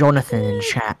find Jonathan in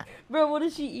chat. Bro, what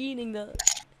is she eating though?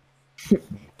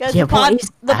 Guys, Yeah, the what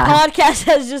is that? podcast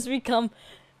has just become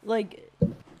like.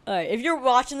 Alright, if you're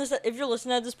watching this, if you're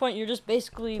listening at this point, you're just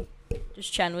basically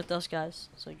just chatting with us, guys.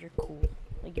 So you're cool.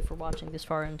 Thank you for watching this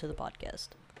far into the podcast.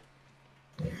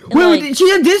 And Wait,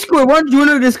 she's on Discord. Want to join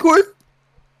her Discord?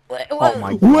 Oh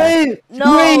my God. Wait,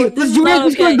 No, wait. this Let's is join not her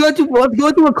Discord. okay. Let's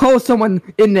go to a call with someone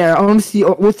in there. I want to see.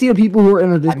 We'll see the people who are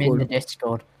in the I'm in the Discord.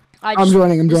 Discord. I'm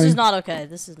joining. This is not okay.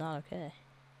 This is not okay.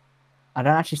 I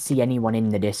don't actually see anyone in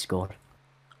the Discord.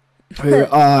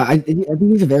 I think we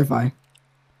need to verify.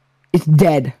 It's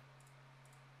dead.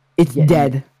 It's Yeah,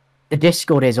 dead. The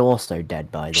Discord is also dead,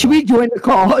 by the Should way. we join the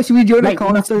call? Should we join the Mate,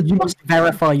 call? you must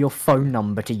verify your phone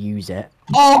number to use it.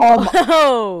 Oh,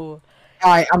 Oh!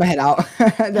 alright, I'm gonna head out.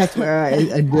 That's where I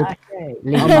did. Okay.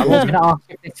 I was going to ask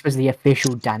if this was the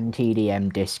official Dan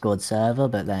TDM Discord server,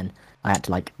 but then I had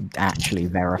to like actually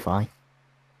verify.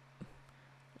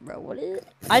 Bro, what is it?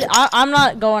 I'm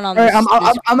not going on Alright,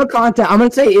 this. I'm a contact. I'm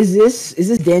gonna say, is this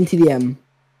Dan TDM?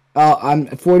 Oh, I'm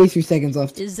 43 seconds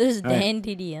left. Is this Alright. Dan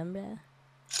TDM, bro?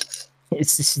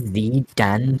 Is this the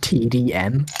Dan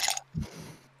TDM?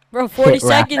 Bro, 40 Hit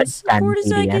rap seconds. at 40 10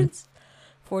 seconds.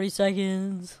 40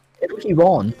 seconds. What are you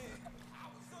on?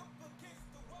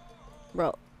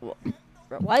 Bro,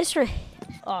 why is her...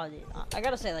 Oh, dude, I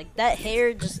gotta say, like, that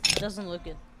hair just doesn't look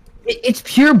good. It's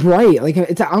pure bright. Like I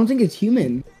don't think it's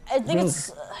human. I think Bro.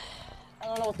 it's... I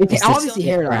don't know what the It's It's obviously just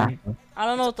hair rap. dye. I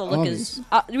don't know what the look is.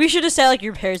 We should just say, like,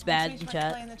 your hair's bad in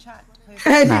chat.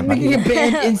 I Nah, think we buddy. can get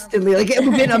banned instantly. Like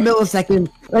within a millisecond.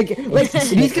 Like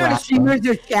these kind of streamers,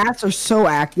 their chats are so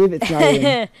active. It's not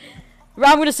even. Bro,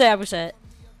 I'm gonna say it.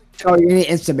 Oh, you're gonna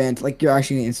instant ban. Like you're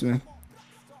actually gonna instant ban.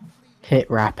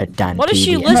 Hit rapid Dan What does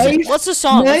she TDM. listen? Nice- What's the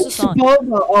song? What's the nice song?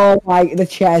 Boba. Oh my, the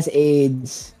chat's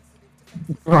AIDS.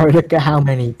 Bro, look at how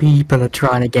many people are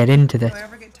trying to get into Do this. I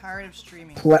ever get tired of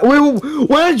streaming? Wait,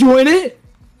 wanna join it?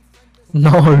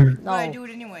 No. But I No. do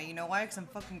it anyway, you know why? Because I'm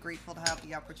fucking grateful to have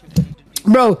the opportunity to do so.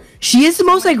 Bro, she is the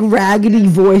most like raggedy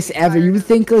voice ever. You would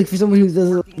think like for someone who does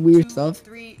like, weird stuff,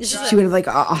 she would have like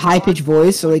a high pitched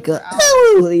voice or like a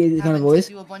kind of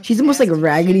voice. She's the most like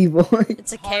raggedy voice.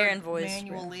 It's a Karen voice.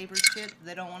 Manual Bro. labor shit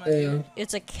they don't want to do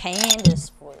It's a Candace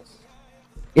voice.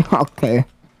 Yeah, okay.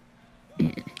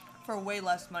 for way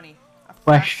less money. A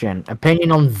Question.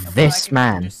 Opinion on this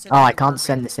man. Oh, I can't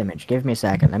send this image. Give me a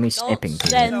second. Let me Don't snipping to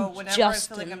send- it. So whenever I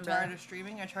Justin, feel like I'm bro. tired of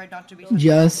streaming, I try not to be such a bitch.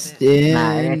 Justin.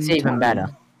 Nah, it's even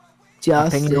better.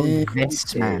 Opinion on Justin.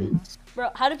 this man. Bro,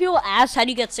 how do people ask how do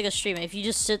you get sick of streaming if you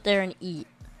just sit there and eat?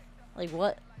 Like,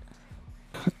 what?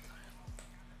 Bro,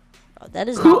 that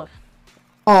is not...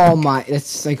 Oh my,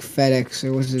 that's like FedEx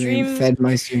or what's his name? Dream-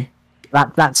 Fedmeister.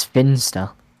 That's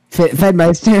Finster.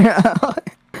 Fedmeister.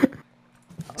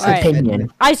 Alright.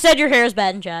 Opinion. I said your hair is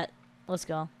bad in chat. Let's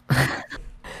go.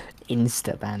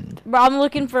 Insta banned. Bro, I'm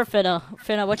looking for Finna.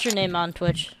 Finna, what's your name on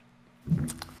Twitch?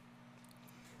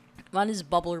 Mine is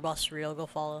Bubbler Bus Real. Go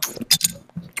follow.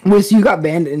 Wait, so you got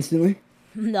banned instantly?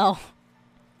 No.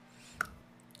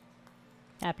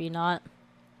 Happy not.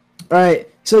 Alright,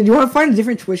 so do you want to find a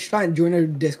different Twitch spot and join our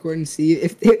Discord and see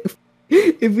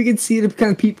if we can see the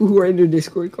kind of people who are in their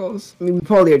Discord calls? I mean, we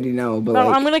probably already know, but Bro,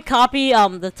 like... I'm gonna copy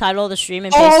the title of the stream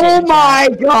and paste it Oh in my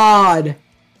chat. god!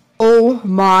 Oh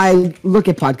my... Look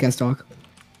at podcast talk.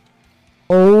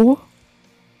 Oh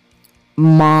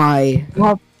my...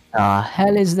 What the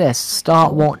hell is this?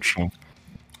 Start watching.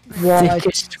 What?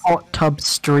 Thickest hot tub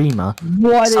streamer.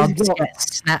 What is Subs going... get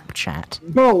Snapchat.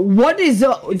 Bro, what is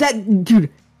that... Dude,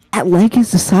 that leg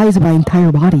is the size of my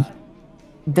entire body.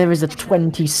 There is a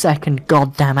 20-second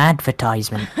goddamn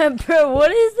advertisement. Bro,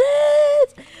 what is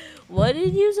this? What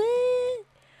did you say?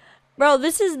 Bro,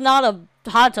 this is not a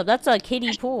hot tub. That's a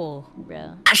kiddie pool,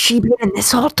 bro. Has she been in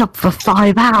this hot tub for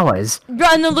 5 hours? Bro,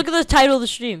 and then look at the title of the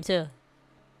stream, too.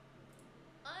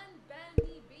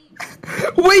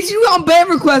 Wait, you got ban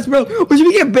request, bro. Or should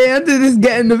we get banned and just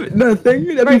get in the thing?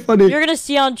 That'd be funny. You're gonna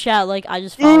see on chat, like, I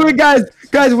just Oh, followed. guys,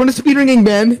 want to speedrun getting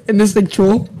banned and this like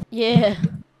troll? Yeah.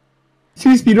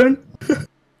 Should we speedrun?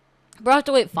 Bro, I have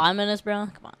to wait 5 minutes, bro.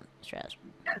 Come on, it's trash.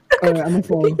 Alright, I'm gonna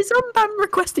follow. His unban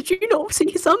request. Did you not see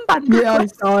his unban Yeah, I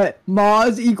request? saw it.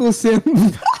 Maz equals Sim.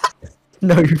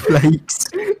 No flakes.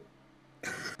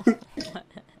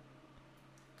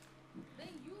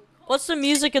 What's the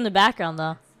music in the background,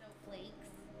 though?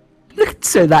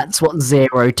 So that's what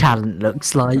zero talent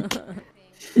looks like.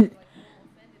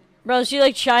 Bro, is she,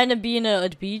 like, trying to be in a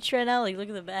beach right now? Like, look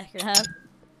at the background.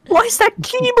 What is that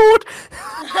keyboard?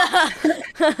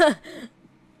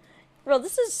 Bro,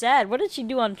 this is sad. What did she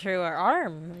do on her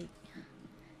arm?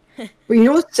 Like, But you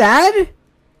know what's sad?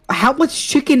 How much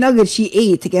chicken nuggets she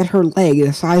ate to get her leg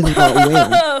the size of a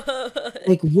whale.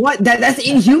 Like, what? That's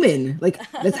inhuman. Like,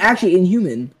 that's actually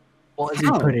inhuman. What has he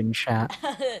How? put in chat?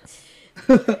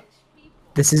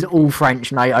 This is all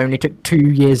French, and I only took 2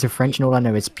 years of French, and all I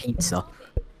know is pizza.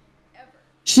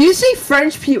 She didn't say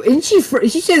French people. Isn't she?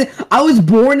 She said, I was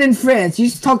born in France. You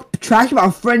just talk trash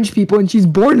about French people, and she's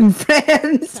born in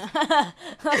France.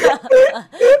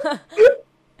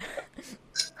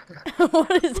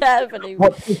 what is happening?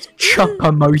 What does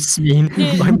chupamos mean?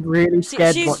 Dude, I'm really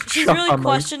scared what she's really chupamos...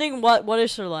 questioning what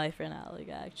is her life right now, like,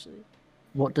 actually.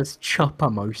 What does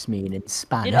chupamos mean in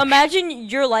Spanish? Dude, imagine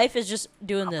your life is just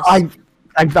doing this. I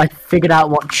figured out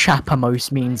what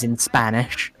chapamos means in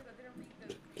Spanish.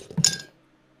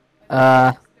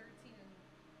 I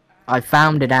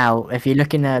found it out. If you're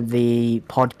looking at the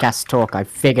podcast talk, I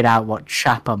figured out what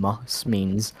chapamos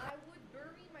means.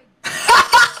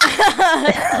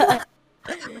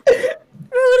 what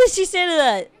did she say to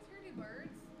that?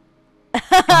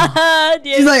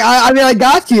 She's like, I mean, I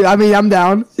got you. I mean, I'm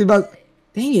down. She's about,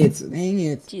 dang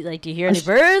it. She's like, do you hear any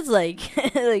birds? Like,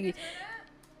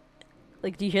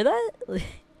 like, do you hear that? Like,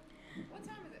 What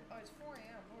time is it? Oh, it's 4 a.m.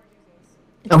 Lord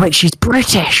Jesus. Oh wait, she's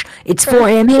British. It's 4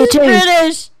 a.m. here she's too.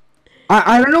 British.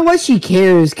 I don't know why she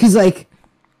cares, cause like,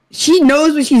 she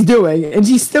knows what she's doing, and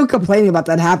she's still complaining about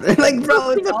that happening. Like,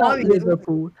 bro, it's obvious.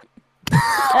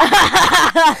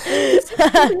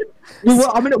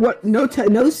 Well, I'm gonna what?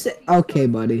 Okay,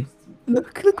 buddy.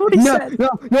 Look what he said.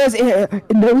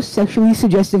 No sexually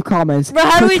suggestive comments. Bro,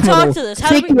 how do we talk to this?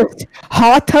 How do we?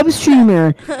 Hot tub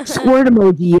streamer, squirt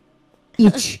emoji,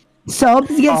 each subs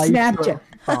get Snapchat.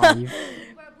 Booba,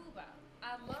 booba.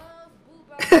 I love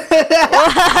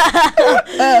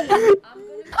booba.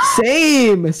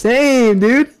 Same,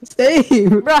 dude.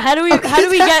 Same. Bro, how do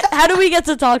we get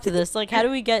to talk to this? Like, how do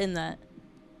we get in that?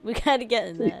 We gotta get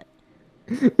in that.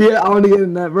 Yeah, I want to get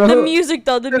in that, bro. The music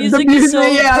though, the music is so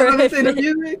yeah, I was gonna perfect. say the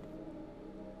music.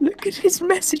 Look at his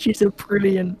messages are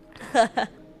brilliant.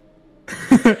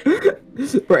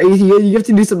 Bro, you have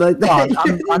to do something like that.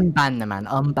 Unban the man.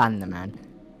 Unban the man.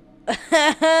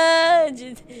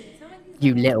 Just-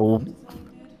 You little.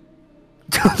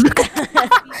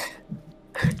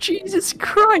 Jesus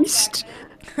Christ.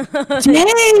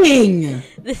 Dang!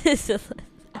 this is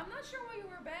I'm not sure why you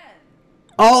were banned.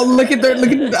 Oh, look at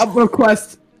the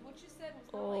request. What you said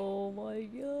was not oh my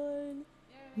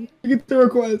god. Look at the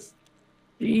request.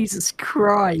 Jesus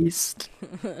Christ.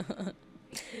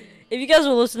 If you guys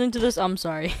were listening to this, I'm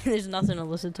sorry. There's nothing to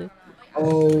listen to.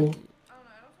 Oh.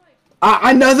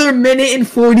 Another minute and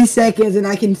 40 seconds, and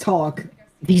I can talk.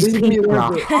 These This is gonna be people are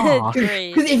worth it. harsh.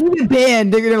 Great. Because if you get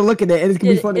banned, they're gonna look at it, and it's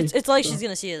gonna be funny. It's like she's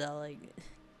gonna see it though. Like,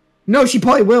 No, she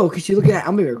probably will, because she's looking at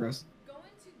Amber request.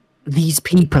 These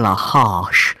people are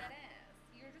harsh. that ass.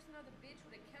 You're just another bitch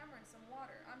with a camera and some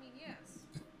water. I mean, yes.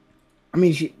 I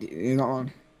mean, you're not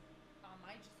wrong. Am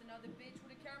I just another bitch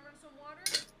with a camera and some water?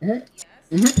 Mhm. Yes.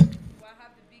 Mhm. Do I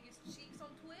have the biggest cheeks on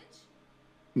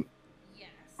Twitch? Yes.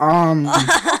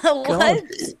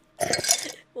 what?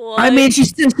 What? I mean,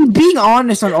 she's being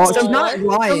honest on all. She's What? not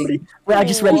lying. Wait, I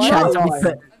just read What? chat and somebody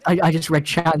put. I just read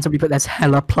chat and somebody put there's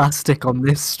hella plastic on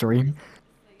this stream.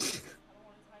 I don't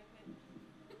want to type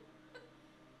it.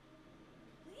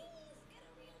 Please get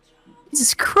a real job.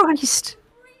 Jesus Christ.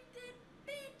 Braided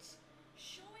bitch.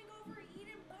 Showing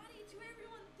overeaten body to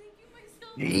everyone. Thinking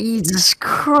myself. Jesus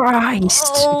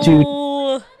Christ, dude.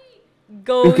 Oh,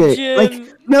 go Okay, Jim. like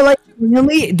no, like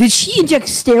really? Did she inject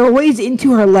steroids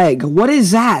into her leg? What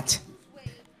is that?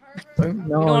 we don't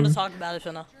want to talk about it,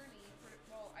 Finna.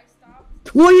 Well, I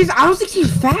stopped. Well, I don't think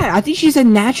she's fat. I think she's a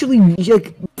naturally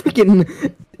like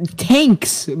freaking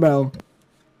tanks, bro.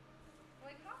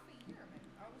 Like half a year, man.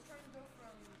 I was trying to go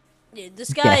from. Yeah,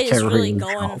 this guy Get is a really real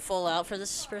going job. full out for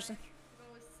this person.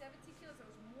 I was 70 kilos. I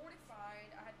was mortified.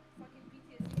 I had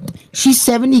fucking PTSD. She's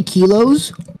 70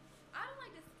 kilos. I don't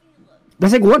like the skinny look.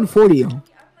 That's like 140. I don't like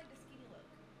the skinny look.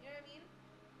 You know what I mean?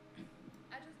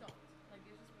 I just don't. Like,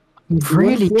 it's just. I'm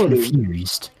really 140.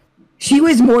 confused. She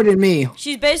weighs more than me.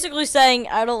 She's basically saying,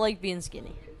 I don't like being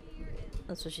skinny.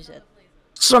 That's what she said.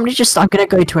 I'm gonna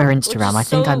go to her Which Instagram. is I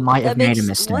think I so- might have that made a makes-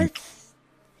 mistake. what?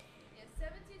 Yeah,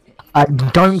 70 to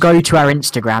 80. Don't go to her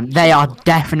Instagram. They are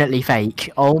definitely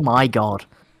fake. Oh my god.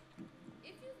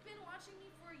 If you've been watching me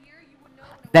for a year, you would know.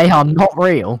 When They are not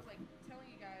real. like telling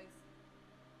you guys.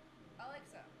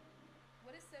 Alexa,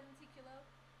 what is 70 kilo?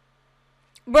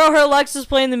 Bro, her Alexa's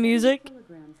playing the music.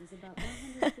 kilograms is about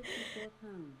 154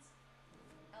 pounds.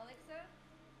 Alexa,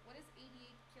 what is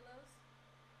 88 kilos?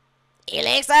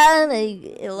 Alexa,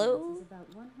 like, hello? Is about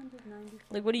 194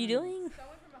 Like, what are you pounds. doing? So I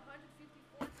went from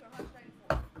 154 to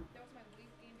 194. That was my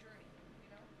weight gain journey, you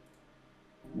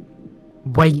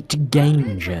know? Weight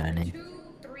gain journey.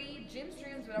 2-3 gym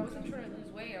streams, but I wasn't trying to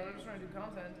lose weight. I was just trying to do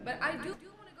content. But I do want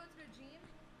to go to the gym.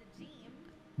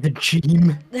 The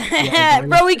gym.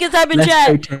 Bro, we can type in Let's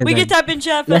go chat. to We the- can type in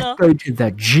chat, Let's Finna. go to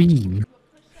the gym.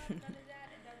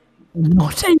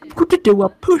 Not able to do a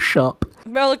push-up.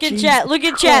 Bro, look in chat. Look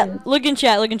in chat. Look in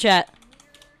chat. Look in chat.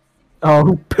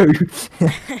 Oh, poo. yeah.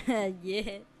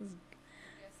 Yeah,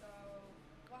 so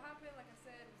what happened, like I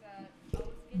said, is that I was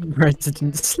getting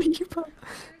Resident sleeper. years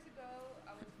ago,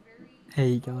 I was very.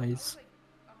 Hey I was guys. like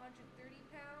 130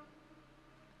 pounds.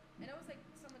 And it was like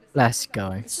some of the Let's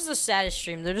go. This is the saddest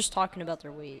stream. They're just talking about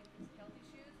their weight. health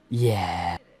issues.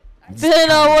 Yeah.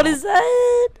 Finna, what is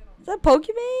that? Is that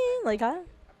Pokemon? Like, huh?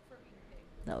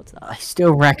 No, it's I not.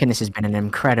 still reckon this has been an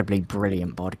incredibly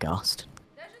brilliant podcast.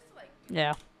 That's just like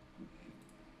Yeah.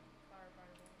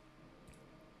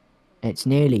 It's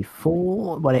nearly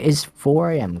 4. Well, it is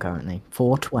 4 a.m. currently.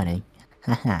 4:20.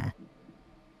 Haha.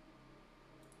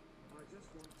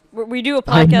 We do a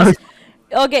I know. podcast.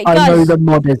 Okay, I know guys. the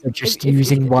modders are just if-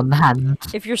 using one hand.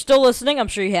 If you're still listening, I'm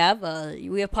sure you have.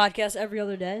 We have podcasts every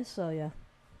other day, so yeah.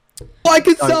 I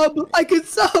could Sorry. sub. I could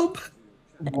sub.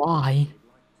 Why?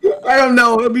 I don't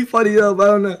know. It'd be funny though. But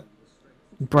I don't know.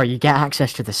 Bro, you get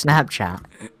access to the Snapchat.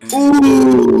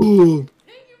 Ooh.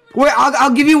 Wait,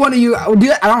 I'll give you one of you. I'll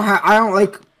do it. I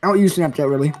don't use Snapchat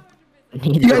really. Neither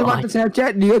You guys do want I. the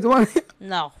Snapchat? Do you guys want it?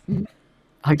 No.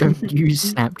 I don't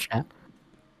use Snapchat.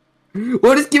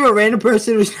 We'll just give a random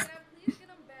person. Please get him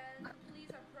banned. Please,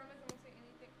 I promise I won't say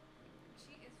anything.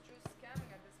 She is just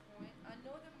scamming at this point. I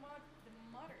know the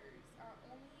modders are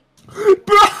only.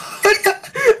 Bro.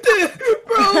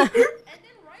 And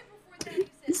then right before that, you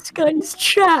said. This guy's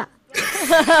chat.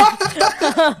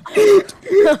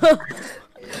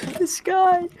 This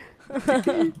guy.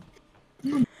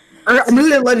 I'm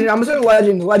just a legend. I'm just a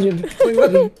legend. Legend.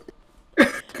 Legend.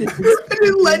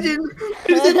 Legend.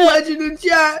 There's a legend in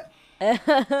chat.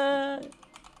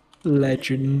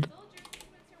 Legend.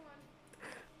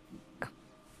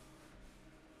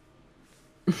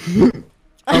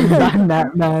 Unban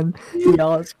that man. He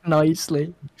asked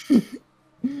nicely.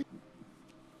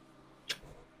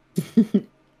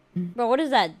 Bro, what is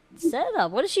that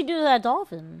setup? What does she do to that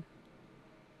dolphin?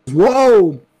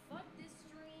 Whoa. Fuck this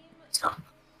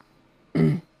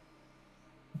stream.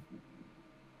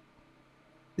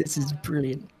 This is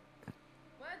brilliant.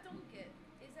 What I don't get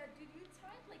is that, dude, you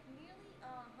type like nearly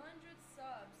 100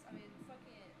 subs,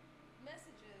 fucking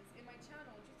messages in my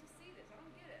channel just to see this. I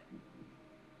don't get it.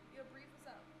 Yo, brief us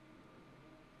out.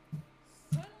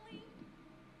 Suddenly,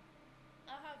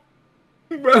 I have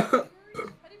Bro. how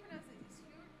do you pronounce it?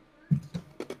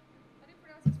 How do you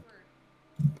pronounce this word?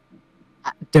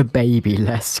 The baby,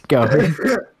 let's go.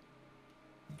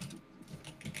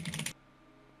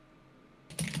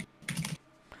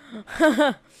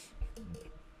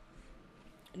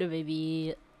 The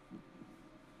baby.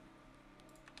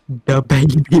 The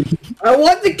baby. I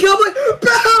want to kill my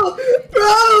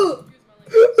bro.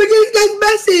 Look at this guy's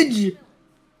message.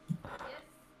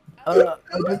 I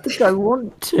don't think I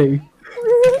want to.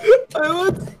 I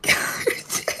want to.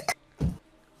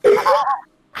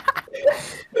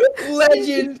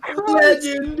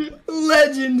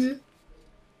 Legend.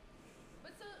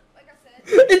 But so, like I said,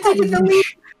 It's like it's a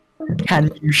leaf.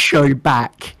 Can you show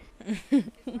back? is how you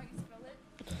spell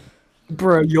it.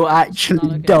 Bro, you're actually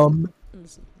okay. dumb.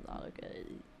 This is not okay.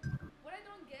 What I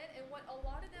don't get and what a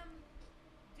lot of them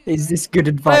do. Is this good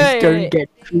advice? Wait, Don't wait. get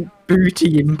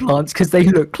booty implants because they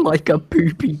look like a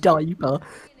poopy diaper.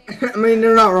 I mean,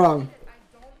 they're not wrong.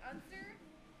 I don't answer.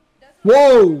 That's what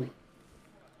Whoa.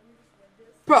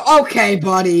 Bro, okay,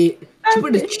 buddy. She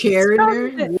put a chair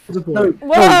in there. What's the No, point? no,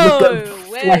 look at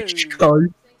Whoa,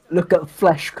 Fleshco. Look at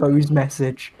Fleshco's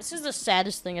message. This is the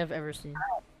saddest thing I've ever seen.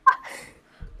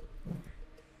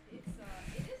 it is a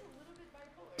little bit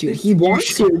bipolar. Dude, he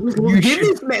wants to. Give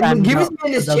this man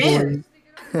his chance.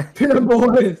 The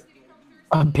boys.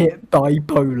 A bit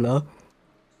bipolar.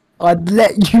 I'd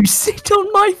let you sit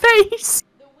on my face.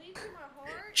 The way to my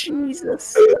heart.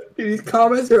 Jesus. Dude, these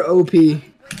comments are OP. Brain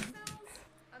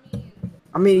cells.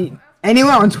 I mean,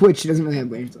 anyone on Twitch doesn't really have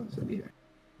brain cells. So either.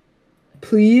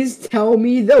 Please tell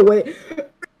me the way.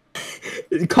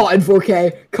 Caught in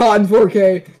 4K. Caught in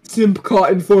 4K. Simp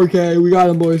caught in 4K. We got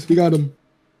him, boys. We got him.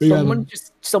 We got him.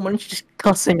 Someone's just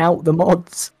cussing out the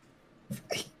mods.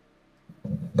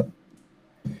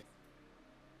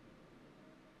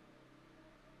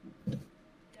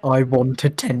 I want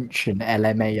attention,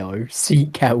 LMAO.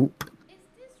 Seek help. Is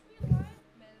this real life?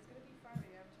 Man, it's gonna be 5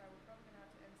 a.m.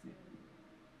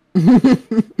 We're probably gonna have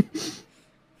to end soon.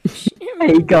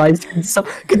 Hey guys,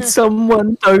 can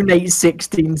someone donate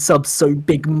 16 subs so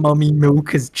Big Mummy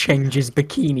Milkers changes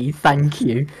bikini? Thank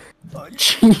you. Oh,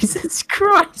 Jesus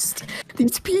Christ.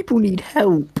 These people need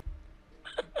help.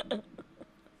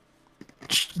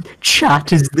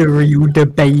 Chat is the real the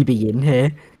baby in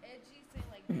here. Edgy saying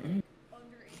like underage,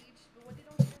 but what they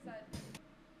don't get is that.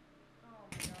 Oh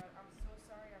my god, I'm so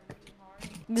sorry. I'm really hard.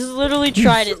 This is literally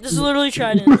Trident. This is literally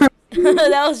Trident.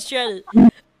 That was Trident.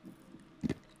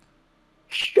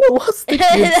 Show us the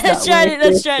kids That's that Trident. we're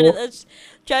That's here Trident. for. That's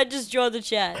Trident. Just joined the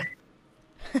chat.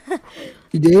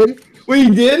 He did? Wait,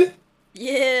 he did?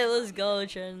 Yeah, let's go,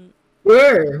 Trident.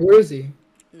 Where? Where is he?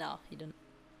 No, he didn't.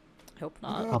 Hope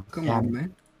not. Oh, come on,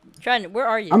 man. Trident, where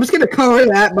are you? I'm just gonna cover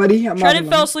that, buddy. I'm not Trident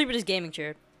gonna- fell asleep in his gaming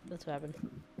chair. That's what happened.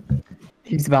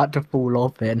 He's about to fall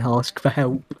off it and ask for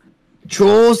help.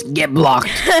 Trolls get blocked.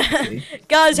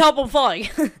 Guys, help! I'm falling.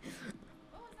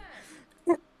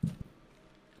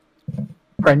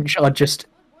 French are just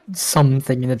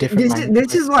something in a different language.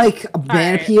 This is like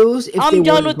banana Alright. peels. If they I'm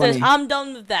done weren't with this. funny. I'm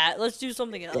done with that. Let's do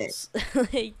something else.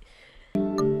 Like,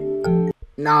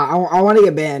 Nah, I want to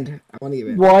get banned. I want to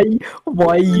get banned.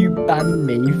 Why you ban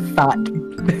me, fat,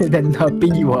 then the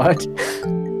B word?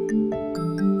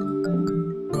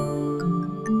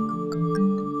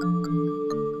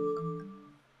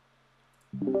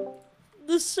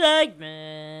 the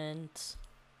segment.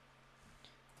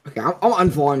 Okay, I'm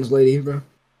unfollowing this lady, bro.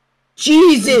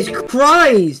 Jesus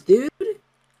Christ, dude.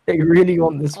 They really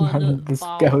want this this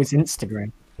Unfollow. girl's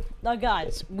Instagram. Now,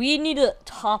 guys, we need a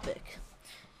topic.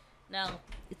 Now,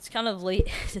 it's kind of late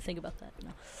to think about that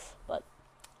now, but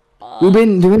We've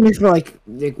been doing this for like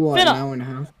what, Finna. an hour and a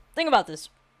half? think about this.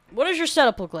 What does your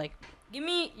setup look like? Give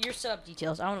me your setup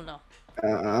details. I want to know.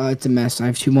 It's a mess. I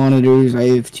have 2 monitors. I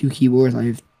have 2 keyboards. I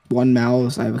have 1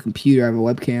 mouse. I have a computer. I have a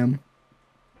webcam,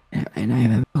 and I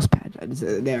have a mouse pad.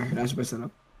 There, that's my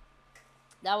setup.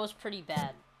 That was pretty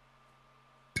bad.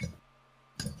 That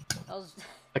was.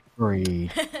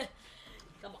 Agreed.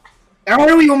 Come on. I don't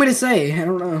know what you want me to say. I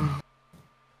don't know.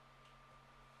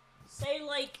 Say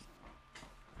like.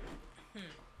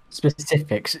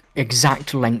 Specifics,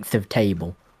 exact length of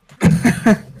table.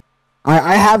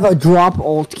 I have a drop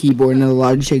alt keyboard and a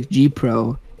Logitech G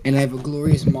Pro, and I have a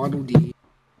glorious Model D,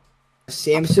 a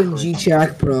Samsung G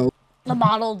Track Pro. The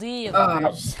Model D, of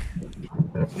course.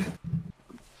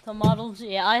 The Model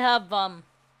D. I have Model.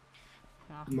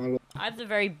 I have the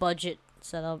very budget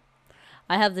setup.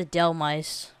 I have the Dell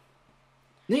mice.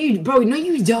 No, you don't.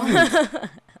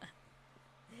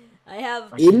 I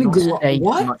have.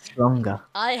 What? Much longer.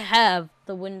 I have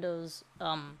the Windows.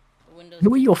 Windows.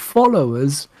 Who are your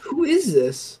followers? Who is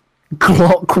this?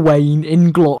 Glock Wayne,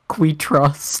 in Glock we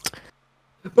trust.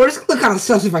 Bro, it's gonna look kind of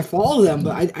sus if I follow them,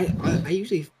 but I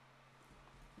usually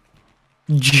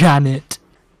Janet.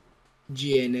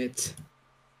 Janet.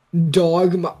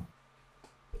 Dogma.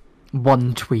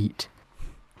 One tweet.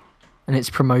 And it's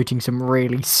promoting some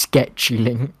really sketchy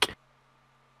link.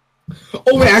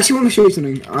 Oh wait, I actually want to show you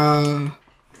something.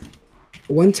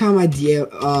 One time I DM,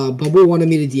 Bubble wanted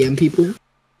me to DM people,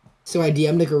 so I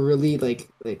DM'd like a really like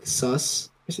sus.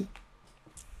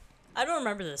 I don't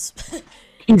remember this.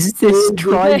 Is this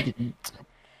Trident?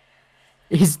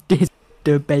 Is this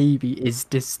the baby? Is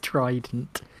this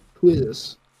Trident? Who is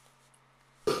this?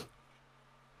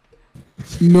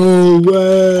 No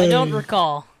way. I don't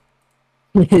recall.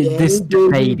 Is this the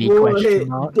baby? boy. Question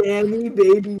mark. Danny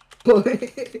baby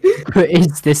boy.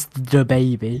 Is this the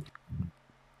baby?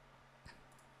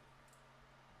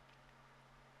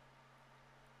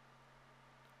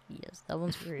 Yes, that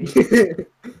one's weird.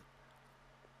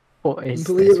 What is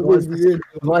Believe this? it What was is this, weird.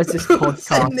 what is this Send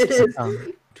podcast this.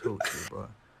 become? Talk to you, bro.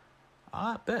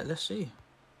 Alright, bet, let's see.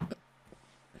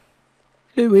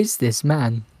 Who is this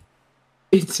man?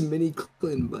 It's Mini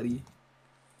Clinton, buddy.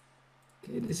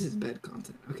 Okay, this is bad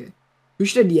content. Okay. Who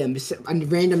should I DM? A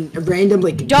random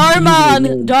like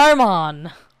Darman!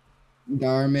 Darman!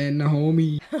 Darman,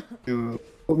 homie.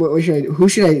 What should I do? Who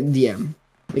should I DM?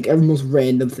 Like every most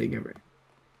random thing ever.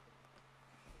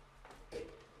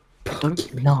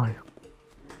 Don't know.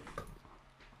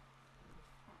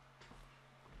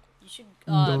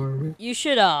 You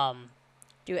should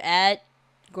do at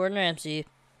Gordon Ramsay.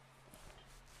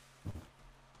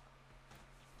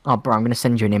 Oh, bro, I'm gonna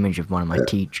send you an image of one of my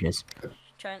teachers.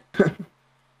 Trent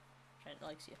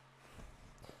likes you.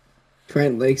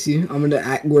 Trent likes you. I'm gonna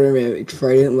act Gordon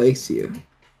Trident likes you.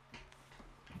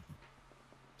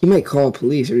 He might call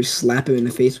police or just slap him in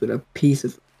the face with a piece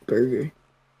of burger.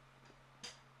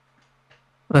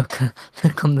 Look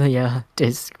on the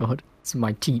Discord. It's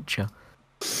my teacher.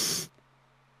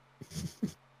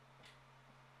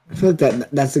 I feel like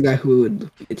that's the guy who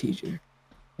would be a teacher.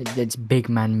 It's Big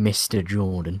Man Mr.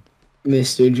 Jordan.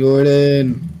 Mr.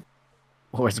 Jordan.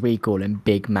 Or as we call him,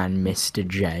 Big Man Mr.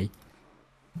 J.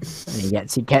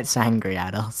 And he gets angry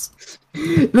at us.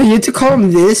 No, you have to call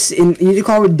him this, and you have to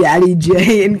call him Daddy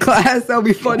J in class. That'll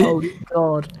be funny. Oh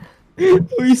god. That'll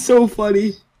be so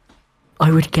funny.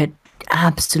 I would get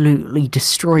absolutely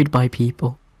destroyed by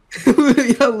people. It would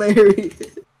be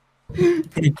hilarious.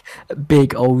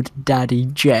 Big old Daddy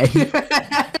J.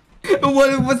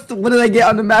 What did I get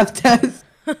on the math test?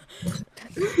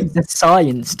 He's a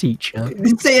science teacher.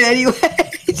 Say it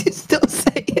anyway. Just don't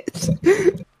say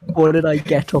it. What did I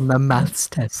get on the maths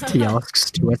test? He asks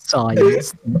to a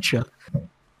science teacher.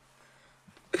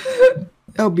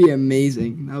 That'll be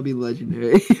amazing. That'll be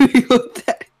legendary.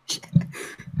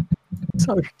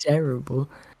 So terrible.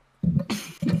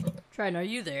 Trent, are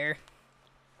you there?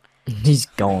 He's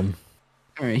gone.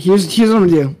 Alright, here's what I'm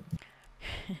gonna do.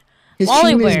 His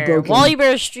team is Wally broken.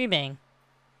 Bear is streaming.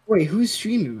 Wait, who's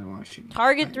streaming am I watching?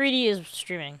 Target 3D is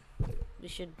streaming. We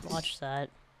should watch that.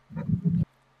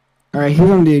 Alright, here's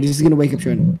what I'm doing. This is gonna wake up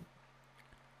Trent.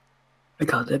 I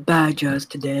called it bad just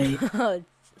today.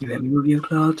 You let me move your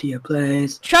clothes to your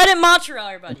place. Trident Montreal,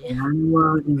 everybody. And I'm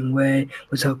walking away.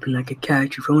 Was hoping I could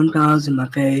catch you throwing balls in my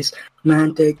face.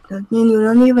 Romantic, nothing you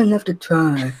don't even have to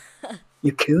try.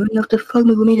 You're cute enough to fuck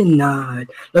me with me tonight.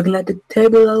 Looking at the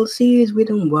table, all see is red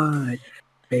and white.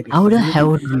 Baby, How the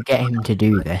hell did you get him to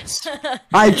do this?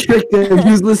 I tricked him.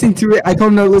 He was listening to it. I told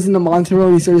him not to listen to Montero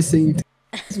and he started singing.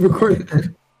 He's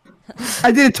recorded.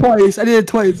 I did it twice. You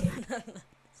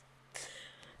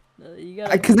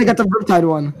gotta... Because I got the Riptide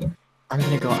one. I'm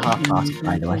gonna go at half past,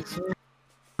 by the way.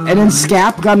 And then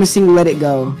Scap got me to sing Let It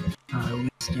Go.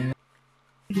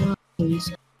 This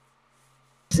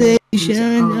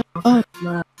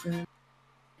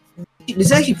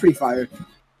is actually pretty fire.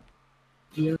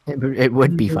 It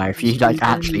would be fire if you like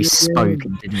actually spoke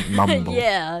and didn't mumble.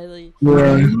 yeah. Like...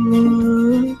 Yeah.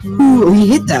 Ooh, he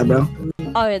hit that, bro.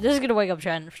 Oh yeah, this is gonna wake up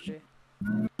Trent for sure.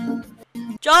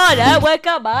 John, wake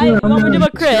up, mate. You want me to do my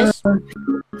Chris?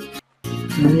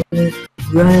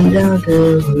 Run down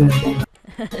the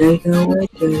take away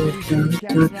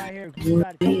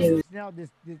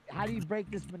How do you break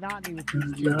this monotony with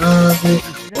these love me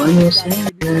when you say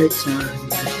that time.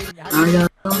 I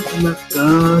got on my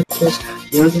conscious,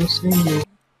 you're gonna sing it.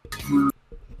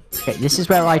 Okay, this is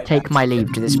where I take my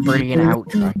leave to this brilliant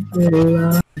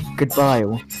outro. Goodbye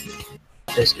all.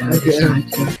 Just now decide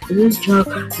to lose job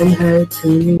and head to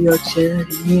New York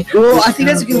City. Well, I think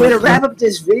that's a good way to wrap up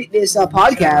this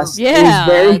podcast. Yeah. It was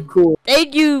very cool.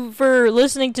 Thank you for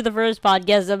listening to the first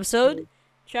podcast episode.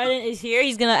 Trident is here.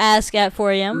 He's gonna ask at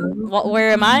 4 a.m.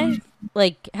 Where am I?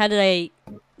 Like, how did I?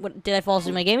 What did I fall asleep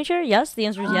in my gaming chair? Yes. The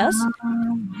answer is yes.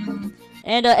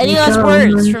 And any last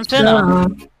words from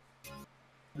Finna?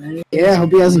 Yeah, I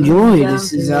hope you guys enjoyed.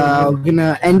 This is we're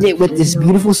gonna end it with this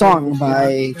beautiful song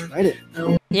by Trident.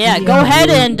 Yeah, go ahead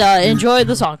and enjoy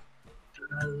the song.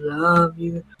 I love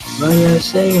you when you're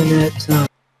saying that song.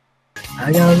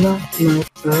 I got love in my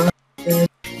throat.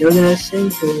 You're gonna sing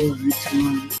for the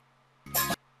time.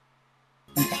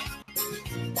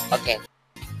 Okay.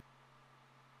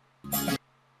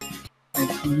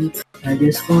 I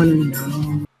just wanna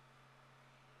know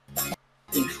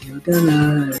if you're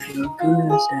gonna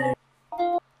say.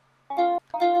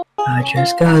 I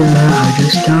just gotta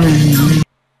know.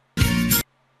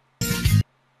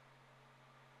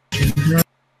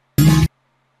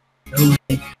 The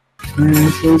way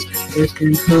glasses just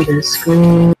into the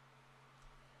screen.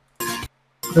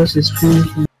 Closest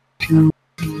friend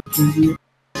you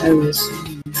ever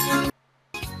seen.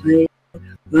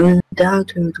 Run down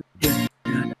to the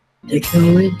ground, take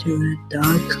away to the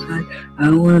dark side. I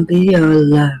wanna be your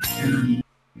lifetime.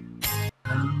 I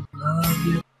love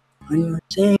you when you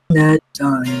sing that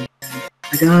song.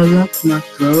 I got love in my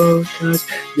throat, 'cause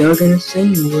you're gonna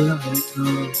sing what I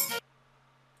told.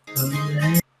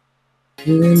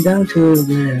 Run down to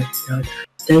the dark,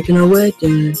 taking away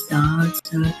to the dark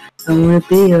side. I wanna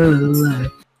be your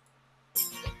life.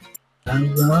 I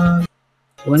love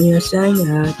when you sing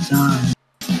that song.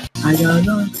 I got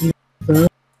love in my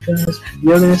throat, 'cause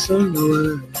you're gonna sing the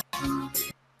word.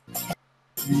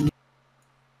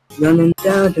 Running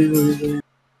down to the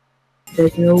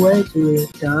taking away to the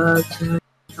dark side.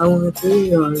 I wanna be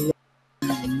your life. I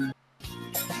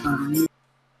need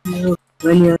you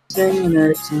when you're singing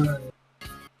that song.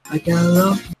 I got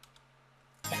love.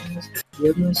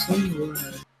 You're gonna sing the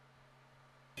word.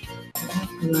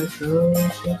 Like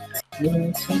ocean, you're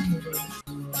gonna sing the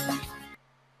word.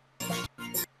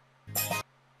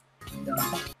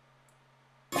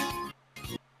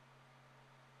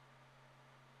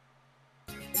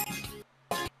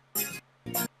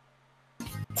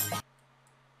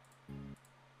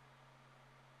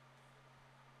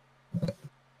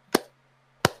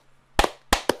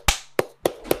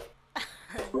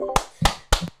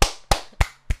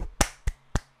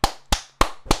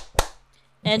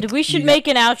 And we should make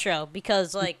an outro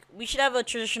because, like, we should have a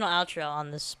traditional outro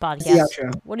on this podcast. That's the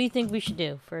outro. What do you think we should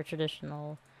do for a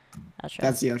traditional outro?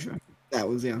 That's the outro. That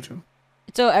was the outro.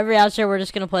 So every outro, we're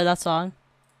just gonna play that song.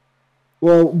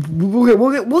 Well,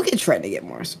 we'll get Trent to get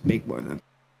more, make more of them.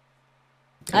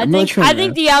 I think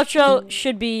the outro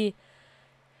should be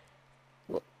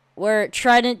where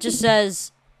Trident just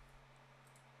says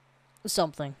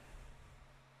something.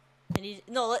 And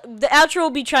the outro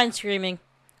will be Trident screaming.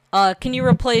 Can you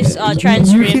replace Trident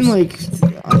You screams?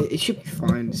 can it should be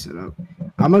fine to set up.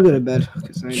 I'm gonna go to bed.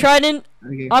 Trident,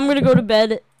 Okay. I'm gonna go to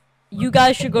bed. You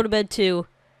guys should go to bed too.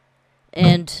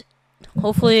 And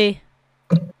hopefully,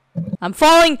 I'm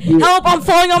falling. Help! I'm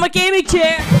falling on my gaming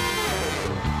chair.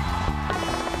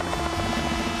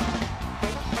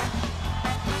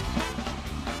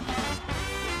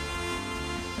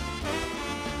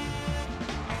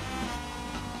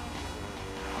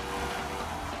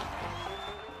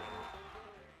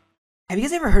 Have you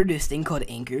guys ever heard of this thing called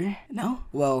Anchor? No?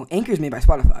 Well, Anchor is made by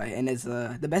Spotify, and it's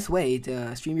the best way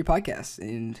to stream your podcast.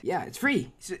 And yeah, it's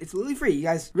free. It's literally free. You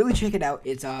guys really check it out.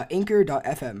 It's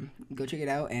anchor.fm. Go check it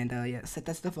out, and yeah, set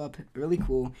that stuff up. Really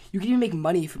cool. You can even make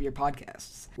money from your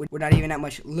podcasts. We're not even that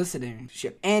much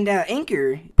listenership. And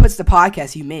Anchor puts the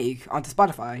podcast you make onto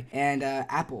Spotify and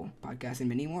Apple Podcasts and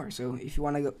many more. So if you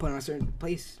want to put it on a certain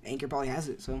place, Anchor probably has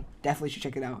it. So definitely should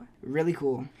check it out. Really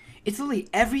cool. It's literally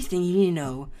everything you need to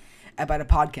know about a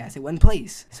podcast in one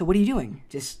place. So what are you doing?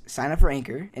 Just sign up for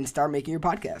Anchor and start making your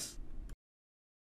podcast.